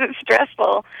because it's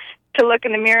stressful to look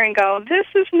in the mirror and go, this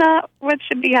is not what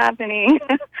should be happening.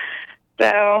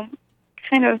 So,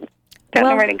 kind of don't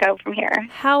know where to go from here.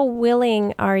 How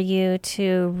willing are you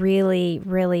to really,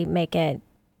 really make a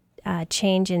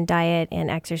change in diet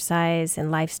and exercise and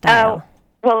lifestyle?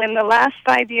 Well, in the last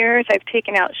 5 years, I've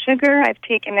taken out sugar. I've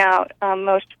taken out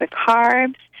most of the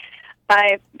carbs.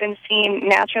 I've been seeing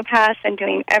naturopaths and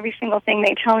doing every single thing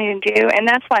they tell me to do, and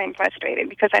that's why I'm frustrated,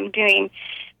 because I'm doing,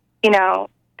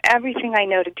 everything I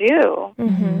know to do.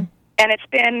 Mm-hmm.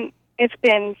 And it's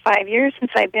been 5 years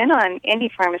since I've been on any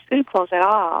pharmaceuticals at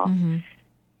all. Mm-hmm.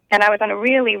 And I was on a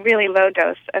really, really low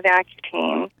dose of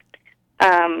Accutane.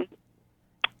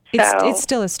 It's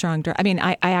still a strong drug. I mean,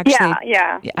 I actually...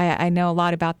 Yeah. I know a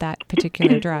lot about that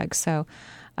particular drug. So,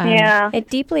 it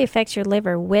deeply affects your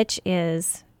liver, which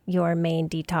is your main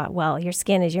detox. Well, your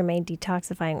skin is your main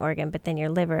detoxifying organ, but then your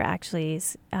liver actually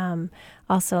is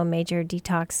also a major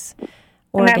detox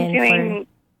organ for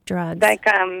drugs. Like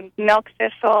milk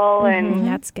thistle and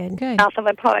that's good. alpha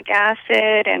lipoic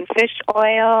acid and fish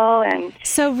oil, and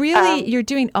so really you're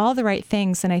doing all the right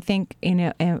things. And I think and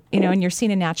you're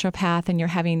seeing a naturopath, and you're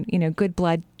having good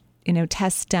blood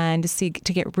tests done to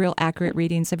get real accurate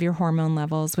readings of your hormone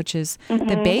levels, which is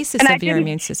the basis of your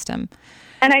immune system.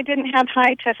 And I didn't have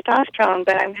high testosterone,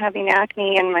 but I'm having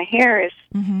acne and my hair is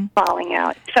falling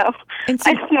out. So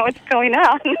I don't know what's going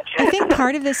on. I think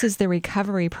part of this is the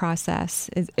recovery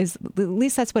process. Is at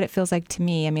least that's what it feels like to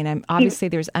me. I mean, obviously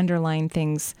there's underlying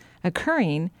things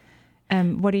occurring.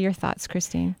 What are your thoughts,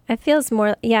 Christine? It feels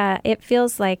more, it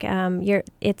feels like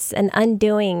it's an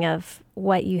undoing of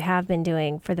what you have been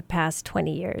doing for the past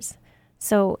 20 years.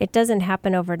 So it doesn't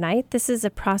happen overnight. This is a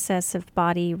process of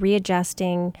body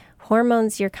readjusting.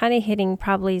 Hormones, you're kind of hitting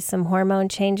probably some hormone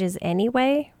changes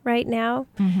anyway right now.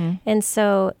 And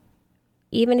so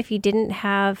even if you didn't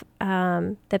have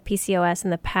the PCOS in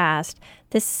the past,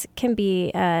 this can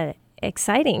be an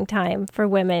exciting time for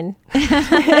women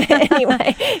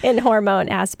anyway in hormone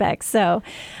aspects. So,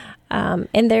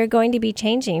 and they're going to be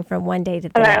changing from one day to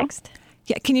the next.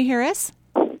 Yeah, can you hear us?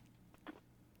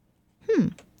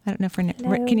 I don't know if Renee,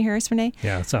 can you hear us, Renee?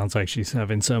 Yeah, it sounds like she's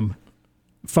having some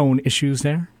phone issues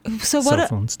there. So cell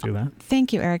phones do that.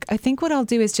 Thank you, Eric. I think what I'll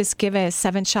do is just give a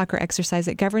 7th chakra exercise.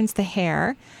 It governs the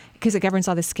hair because it governs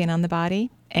all the skin on the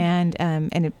body, and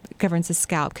it governs the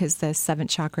scalp because the 7th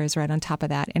chakra is right on top of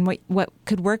that. And what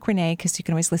could work, Renee, because you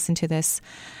can always listen to this,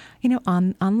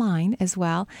 online as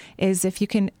well, is if you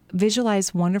can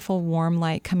visualize wonderful warm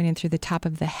light coming in through the top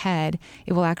of the head,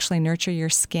 it will actually nurture your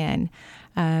skin.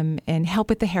 And help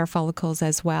with the hair follicles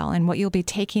as well. And what you'll be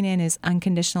taking in is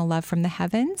unconditional love from the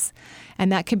heavens.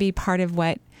 And that could be part of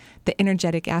what the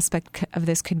energetic aspect of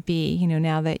this could be,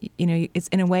 now that, it's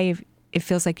in a way, it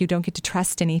feels like you don't get to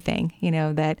trust anything,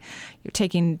 that you're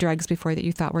taking drugs before that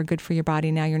you thought were good for your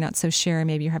body. Now you're not so sure.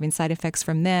 Maybe you're having side effects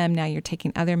from them. Now you're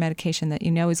taking other medication that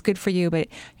is good for you, but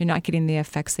you're not getting the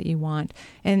effects that you want.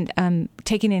 And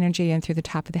taking energy in through the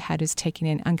top of the head is taking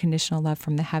in unconditional love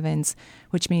from the heavens,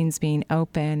 which means being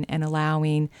open and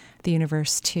allowing the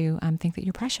universe to think that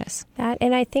you're precious.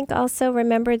 And I think also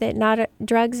remember that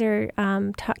drugs are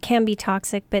can be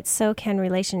toxic, but so can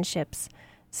relationships.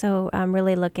 So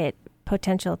really look at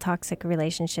potential toxic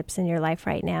relationships in your life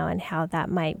right now and how that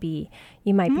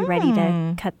you might be ready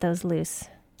to cut those loose.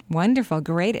 Wonderful.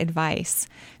 Great advice.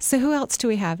 So who else do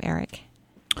we have, Eric?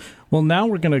 Well, now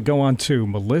we're going to go on to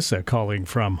Melissa calling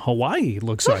from Hawaii,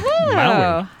 looks like.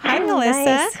 Maui. Hi, Melissa.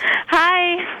 Nice.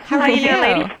 Hi. How are you? Doing,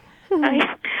 ladies?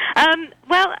 Hi.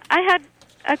 Well, I had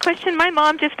a question. My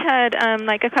mom just had,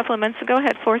 a couple of months ago,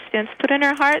 had 4 stents put in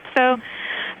her heart,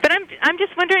 but I'm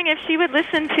just wondering if she would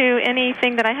listen to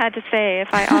anything that I had to say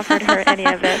if I offered her any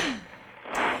of this.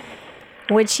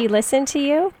 Would she listen to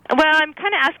you? Well, I'm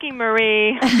kind of asking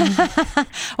Marie.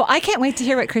 Well, I can't wait to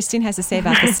hear what Christine has to say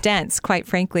about the stents, quite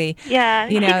frankly. Yeah,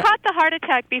 she caught the heart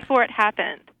attack before it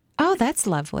happened. Oh, that's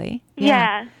lovely.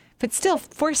 Yeah. But still,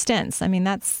 4 stents. I mean,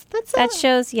 that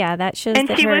shows. And that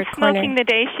she was smoking the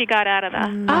day she got out of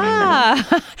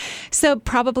the. So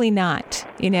probably not.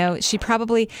 She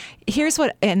probably. Here's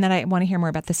what, and then I want to hear more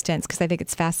about the stents because I think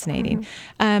it's fascinating.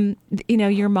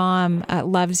 Your mom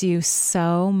loves you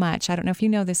so much. I don't know if you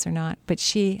know this or not, but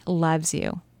she loves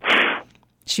you.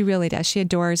 She really does. She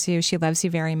adores you. She loves you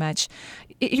very much.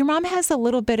 Your mom has a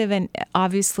little bit of an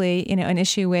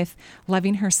issue with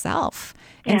loving herself.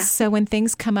 And so when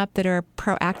things come up that are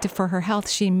proactive for her health,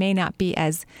 she may not be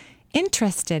as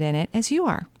interested in it as you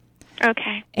are.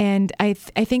 Okay. And I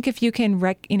think if you can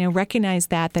recognize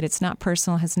that it's not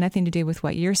personal, has nothing to do with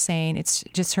what you're saying, it's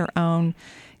just her own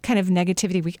kind of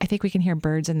negativity. I think we can hear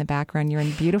birds in the background. You're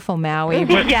in beautiful Maui.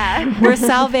 We're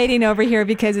salivating over here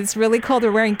because it's really cold.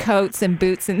 We're wearing coats and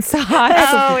boots and socks.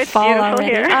 Oh, it's beautiful already.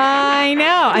 Here. I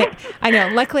know. I know.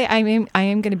 Luckily, I am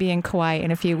going to be in Kauai in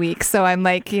a few weeks, so I'm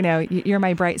like, you're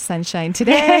my bright sunshine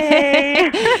today.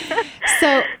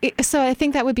 So I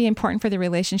think that would be important for the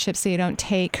relationship, so you don't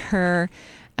take her.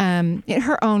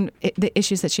 The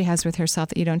issues that she has with herself,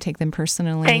 that you don't take them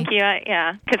personally. Thank you.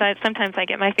 Because sometimes I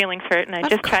get my feelings hurt, and I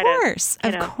just try to.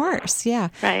 Of course, yeah.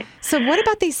 Right. So what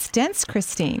about these stents,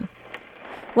 Christine?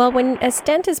 Well, when a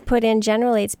stent is put in,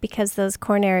 generally it's because those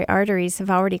coronary arteries have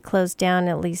already closed down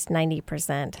at least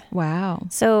 90%. Wow.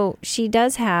 So she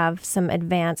does have some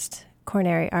advanced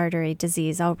coronary artery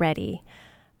disease already.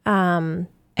 And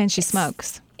she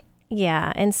smokes.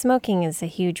 Yeah, and smoking is a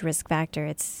huge risk factor.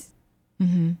 It's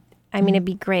I mean, it'd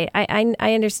be great. I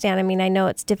understand. I mean, I know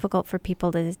it's difficult for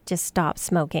people to just stop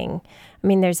smoking. I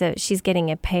mean, she's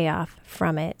getting a payoff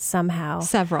from it somehow.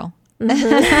 Several.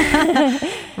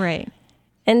 Right.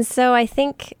 And so I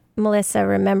think, Melissa,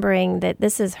 remembering that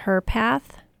this is her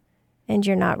path and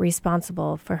you're not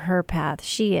responsible for her path.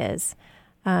 She is.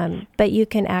 But you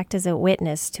can act as a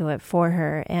witness to it for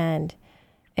her and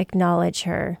acknowledge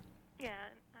her. Yeah,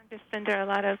 I'm just send her a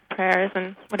lot of prayers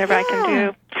and whatever I can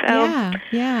do. So,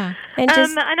 yeah. And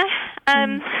just,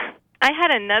 I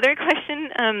had another question.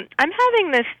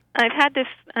 I've had this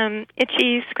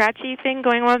itchy, scratchy thing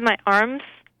going on with my arms.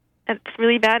 It's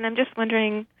really bad, and I'm just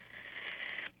wondering,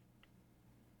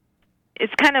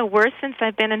 it's kind of worse since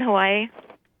I've been in Hawaii.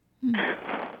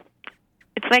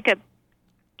 It's like it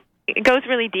goes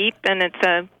really deep, and it's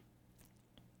a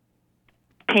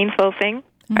painful thing.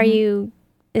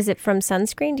 Is it from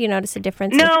sunscreen? Do you notice a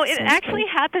difference? No, it actually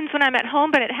happens when I'm at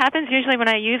home, but it happens usually when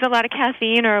I use a lot of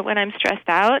caffeine or when I'm stressed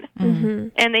out,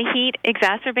 and the heat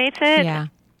exacerbates it. Yeah.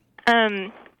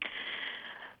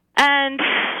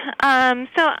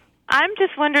 So I'm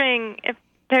just wondering if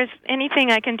there's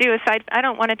anything I can do aside. I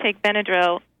don't want to take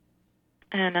Benadryl,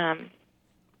 and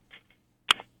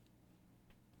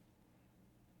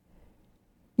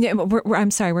yeah,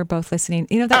 I'm sorry, we're both listening.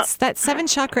 You know, that 7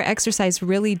 chakra exercise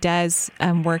really does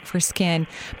work for skin.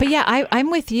 But yeah,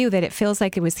 I'm with you that it feels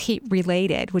like it was heat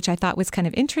related, which I thought was kind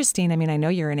of interesting. I mean, I know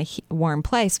you're in a warm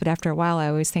place, but after a while, I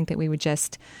always think that we would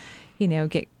just,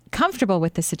 get comfortable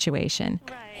with the situation.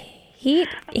 Right.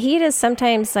 Heat is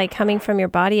sometimes like coming from your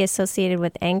body associated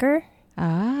with anger.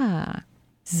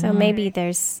 So maybe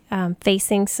there's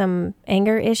facing some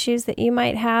anger issues that you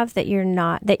might have that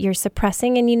you're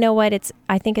suppressing. And you know what?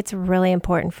 I think it's really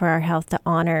important for our health to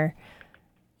honor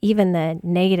even the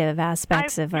negative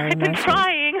aspects of our emotions. I've been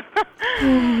trying.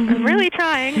 I'm really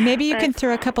trying. Maybe you can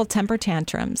throw a couple temper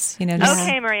tantrums.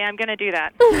 Okay, Maria, I'm going to do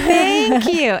that. Thank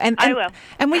you. And I will.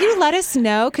 And will you let us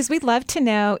know? Because we'd love to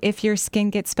know if your skin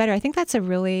gets better. I think that's a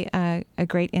really a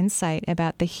great insight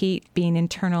about the heat being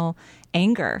internal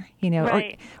anger,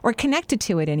 right. or connected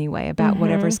to it anyway about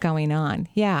whatever's going on.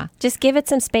 Yeah. Just give it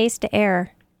some space to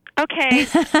air. Okay,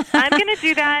 I'm going to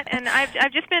do that, and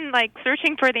I've just been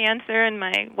searching for the answer in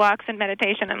my walks and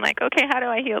meditation. I'm like, okay, how do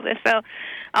I heal this? So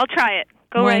I'll try it.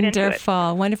 Go right into it.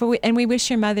 Wonderful. And we wish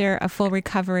your mother a full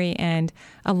recovery and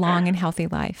a long and healthy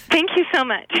life. Thank you so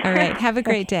much. All right, have a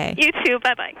great day. You too.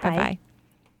 Bye-bye. Bye-bye.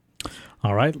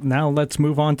 All right, now let's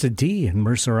move on to Dee in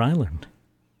Mercer Island.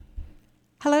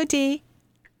 Hello, Dee.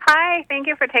 Hi, thank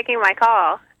you for taking my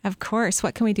call. Of course.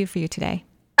 What can we do for you today?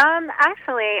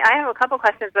 Actually, I have a couple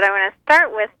questions, but I want to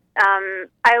start with, I'm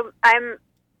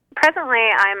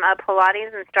a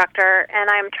Pilates instructor, and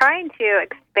I'm trying to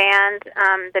expand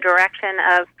the direction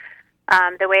of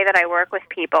the way that I work with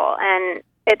people. And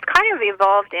it's kind of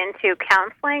evolved into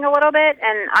counseling a little bit,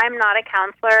 and I'm not a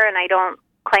counselor, and I don't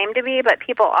claim to be, but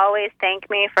people always thank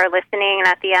me for listening, and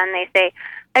at the end they say,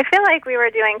 I feel like we were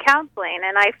doing counseling,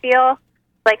 and I feel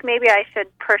like maybe I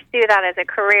should pursue that as a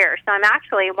career. So I'm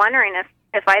actually wondering if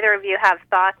either of you have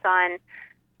thoughts on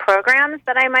programs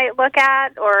that I might look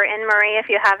at, or Marie, if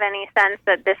you have any sense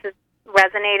that this is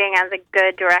resonating as a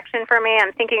good direction for me.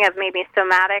 I'm thinking of maybe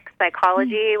somatic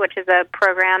psychology, which is a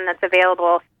program that's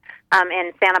available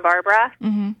in Santa Barbara.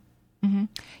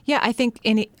 Yeah, I think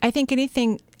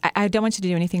anything. I don't want you to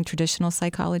do anything traditional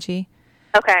psychology.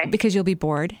 Okay. Because you'll be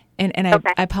bored. And I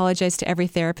apologize to every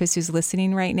therapist who's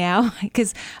listening right now,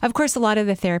 because, of course, a lot of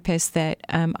the therapists that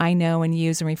I know and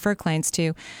use and refer clients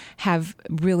to have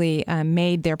really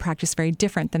made their practice very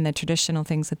different than the traditional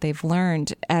things that they've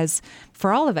learned. As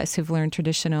for all of us who've learned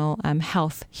traditional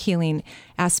health healing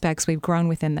aspects, we've grown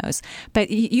within those. But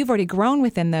you've already grown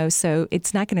within those, so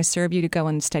it's not going to serve you to go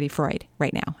and study Freud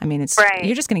right now. I mean,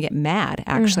 you're just going to get mad,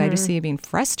 actually. I just see you being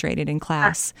frustrated in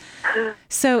class.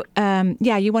 So,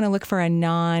 you want to look for a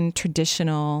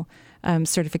non-traditional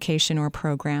certification or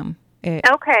program.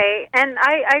 Okay. And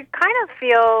I kind of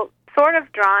feel sort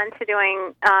of drawn to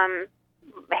doing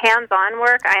hands-on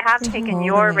work. I have taken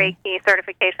your Reiki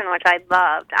certification, which I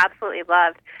loved, absolutely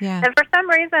loved. Yeah. And for some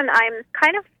reason, I'm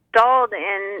kind of stalled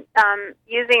in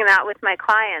using that with my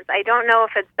clients. I don't know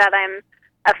if it's that I'm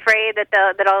afraid that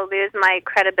I'll lose my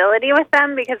credibility with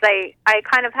them, because I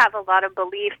kind of have a lot of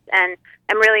beliefs, and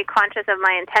I'm really conscious of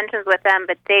my intentions with them,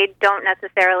 but they don't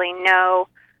necessarily know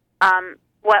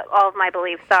what all of my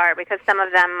beliefs are, because some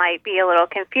of them might be a little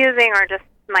confusing or just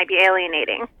might be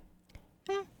alienating.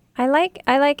 I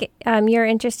like you're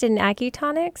interested in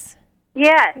acutonics?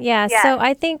 Yes. Yeah. Yes. So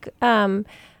I think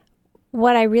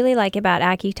what I really like about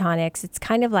acutonics, it's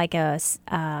kind of like a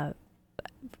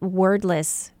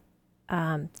wordless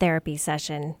therapy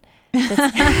session.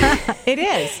 It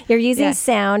is. You're using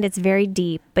sound. It's very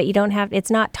deep, but you don't have. It's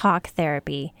not talk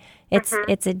therapy. It's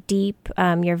a deep.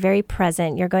 You're very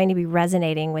present. You're going to be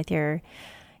resonating with your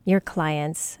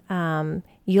clients.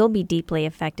 You'll be deeply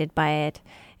affected by it,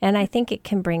 and I think it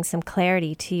can bring some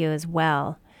clarity to you as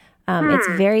well. It's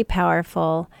very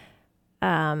powerful.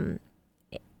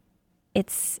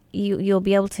 you'll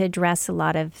be able to address a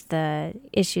lot of the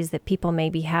issues that people may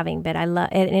be having. But I love,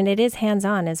 and it is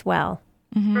hands-on as well.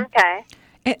 Mm-hmm. Okay.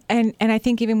 And I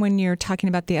think even when you're talking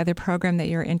about the other program that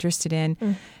you're interested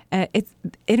in,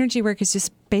 energy work is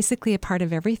just basically a part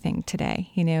of everything today.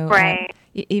 Right.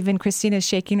 Even Christina's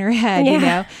shaking her head.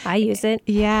 Yeah, I use it.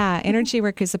 Yeah, energy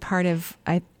work is a part of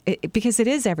because it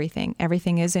is everything.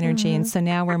 Everything is energy, Mm-hmm. and so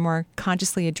now we're more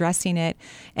consciously addressing it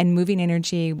and moving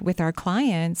energy with our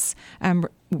clients,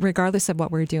 regardless of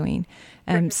what we're doing.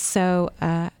 I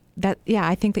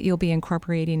think that you'll be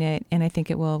incorporating it, and I think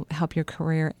it will help your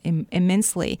career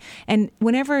immensely. And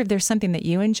whenever there's something that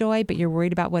you enjoy, but you're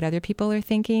worried about what other people are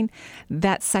thinking,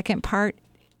 that second part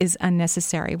is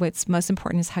unnecessary. What's most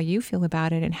important is how you feel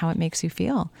about it and how it makes you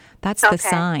feel. That's the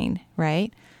sign,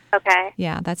 right? Okay.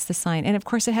 Yeah, that's the sign. And of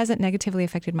course, it hasn't negatively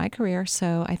affected my career,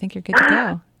 so I think you're good to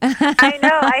go. I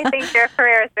know. I think your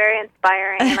career is very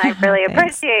inspiring, and I really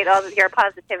appreciate all of your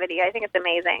positivity. I think it's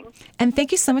amazing. And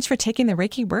thank you so much for taking the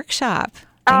Reiki workship.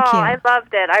 Thank you. I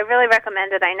loved it. I really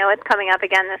recommend it. I know it's coming up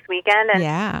again this weekend,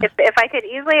 and if I could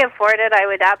easily afford it, I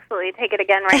would absolutely take it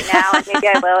again right now, and maybe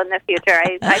I will in the future.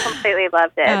 I completely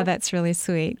loved it. Oh, that's really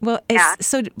sweet. Well,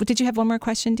 so did you have one more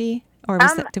question, Dee? Or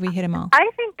did we hit them all? I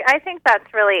think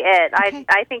that's really it. Okay.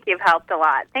 I think you've helped a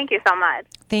lot. Thank you so much.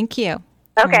 Thank you.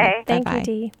 Okay. Right. Thank you,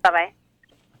 Dee. Bye-bye.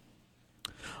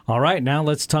 All right, now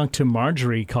let's talk to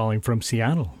Marjorie calling from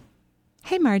Seattle.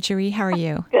 Hey, Marjorie, how are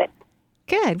you? Good.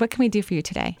 Good. What can we do for you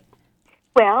today?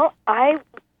 Well, I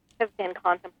have been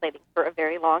contemplating for a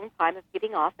very long time of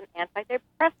getting off an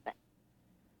antidepressant.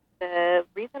 The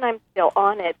reason I'm still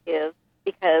on it is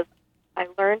because I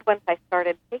learned once I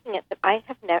started taking it that I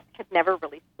had never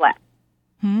really slept.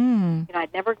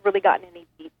 I'd never really gotten any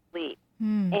deep sleep.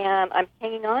 And I'm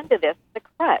hanging on to this as a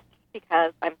crutch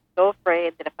because I'm so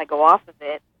afraid that if I go off of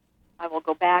it, I will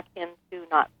go back into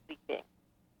not sleeping.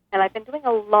 And I've been doing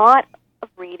a lot of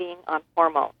reading on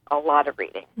hormones, a lot of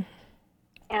reading.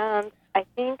 And I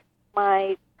think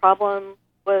my problem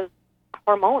was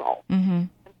hormonal. And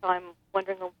so I'm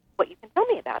wondering what you can tell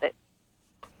me about it.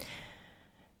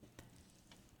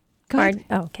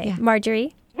 Okay. Yeah.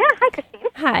 Marjorie? Yeah, hi, Christine.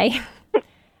 Hi.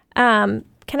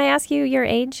 Can I ask you your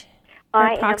age?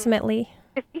 Approximately?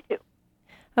 I am 52.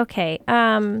 Okay.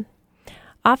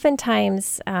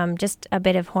 Oftentimes, just a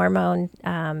bit of hormone,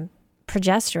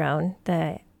 progesterone,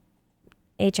 the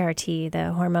HRT,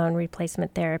 the hormone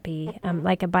replacement therapy,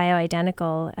 like a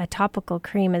bioidentical, a topical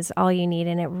cream is all you need,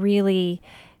 and it really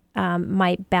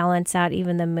might balance out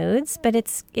even the moods, but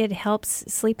it helps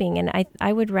sleeping. And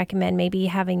I would recommend maybe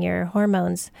having your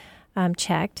hormones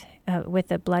checked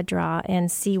with a blood draw and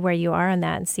see where you are on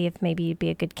that and see if maybe you'd be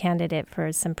a good candidate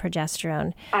for some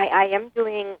progesterone. I am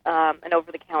doing an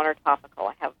over-the-counter topical.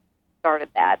 I have started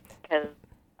that because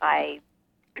I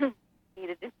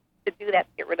needed to do that to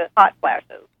get rid of hot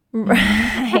flashes.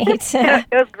 Right. It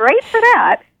was great for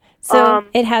that. So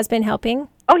it has been helping?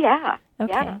 Oh, yeah.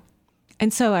 Okay. Yeah.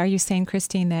 And so are you saying,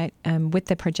 Christine, that with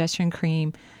the progesterone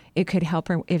cream, it could help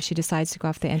her if she decides to go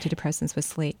off the antidepressants with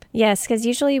sleep? Yes, because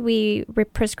usually we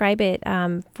prescribe it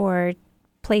for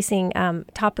placing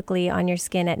topically on your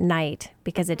skin at night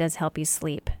because it does help you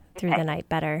sleep through the night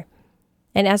better.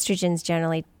 And estrogen's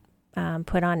generally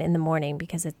put on in the morning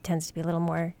because it tends to be a little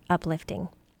more uplifting.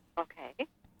 Okay.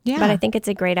 Yeah. But I think it's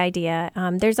a great idea.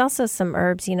 There's also some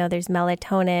herbs, there's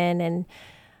melatonin and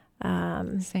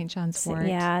St. John's wort.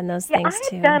 Yeah, and those things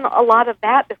too. I had done a lot of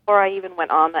that before I even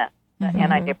went on the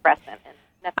antidepressant, and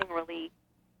nothing really.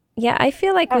 Yeah, I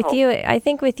feel like with you,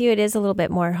 it is a little bit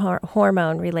more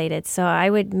hormone related. So I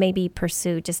would maybe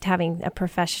pursue just having a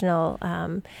professional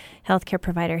healthcare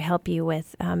provider help you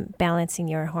with balancing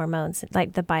your hormones,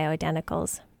 like the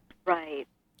bioidenticals. Right.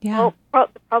 Yeah. Well,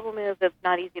 the problem is it's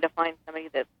not easy to find somebody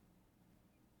that's.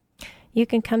 You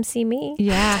can come see me.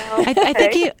 Yeah,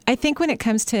 I think when it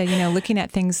comes to looking at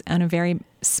things on a very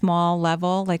small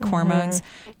level, like hormones,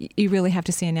 you really have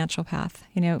to see a naturopath.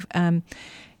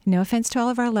 No offense to all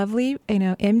of our lovely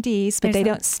MDs, but they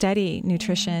don't study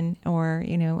nutrition or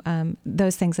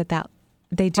those things that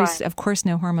they do. Right. Of course,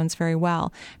 know hormones very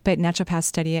well, but naturopaths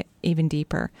study it even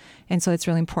deeper, and so it's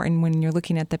really important when you're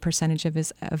looking at the percentage of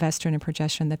estrogen and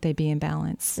progesterone that they be in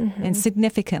balance and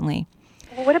significantly.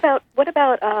 Well, what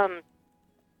about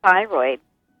thyroid? Do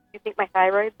you think my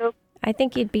thyroid's okay? I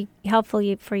think it'd be helpful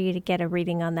for you to get a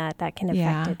reading on that. That can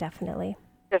affect it, definitely.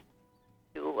 Just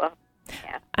do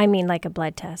I mean, like a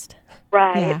blood test.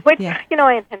 Right. Yeah. Which,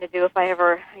 I intend to do if I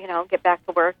ever, get back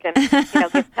to work and, get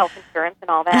health insurance and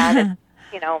all that. And,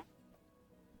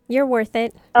 You're worth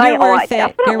it. You're worth it.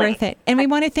 Definitely. You're worth it. And we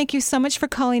want to thank you so much for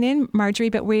calling in, Marjorie,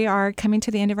 but we are coming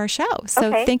to the end of our show.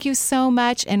 So thank you so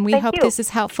much, and we hope this is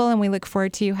helpful, and we look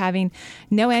forward to you having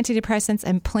no antidepressants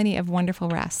and plenty of wonderful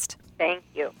rest. Thank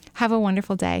you. Have a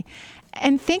wonderful day.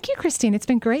 And thank you, Christine. It's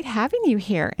been great having you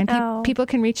here. And people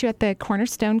can reach you at the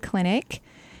Cornerstone Clinic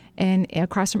and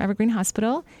across from Evergreen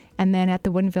Hospital, and then at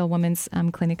the Woodinville Women's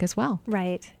Clinic as well.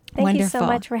 Right. Thank you so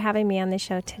much for having me on the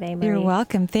show today, Marie. You're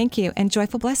welcome. Thank you. And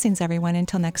joyful blessings, everyone.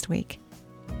 Until next week.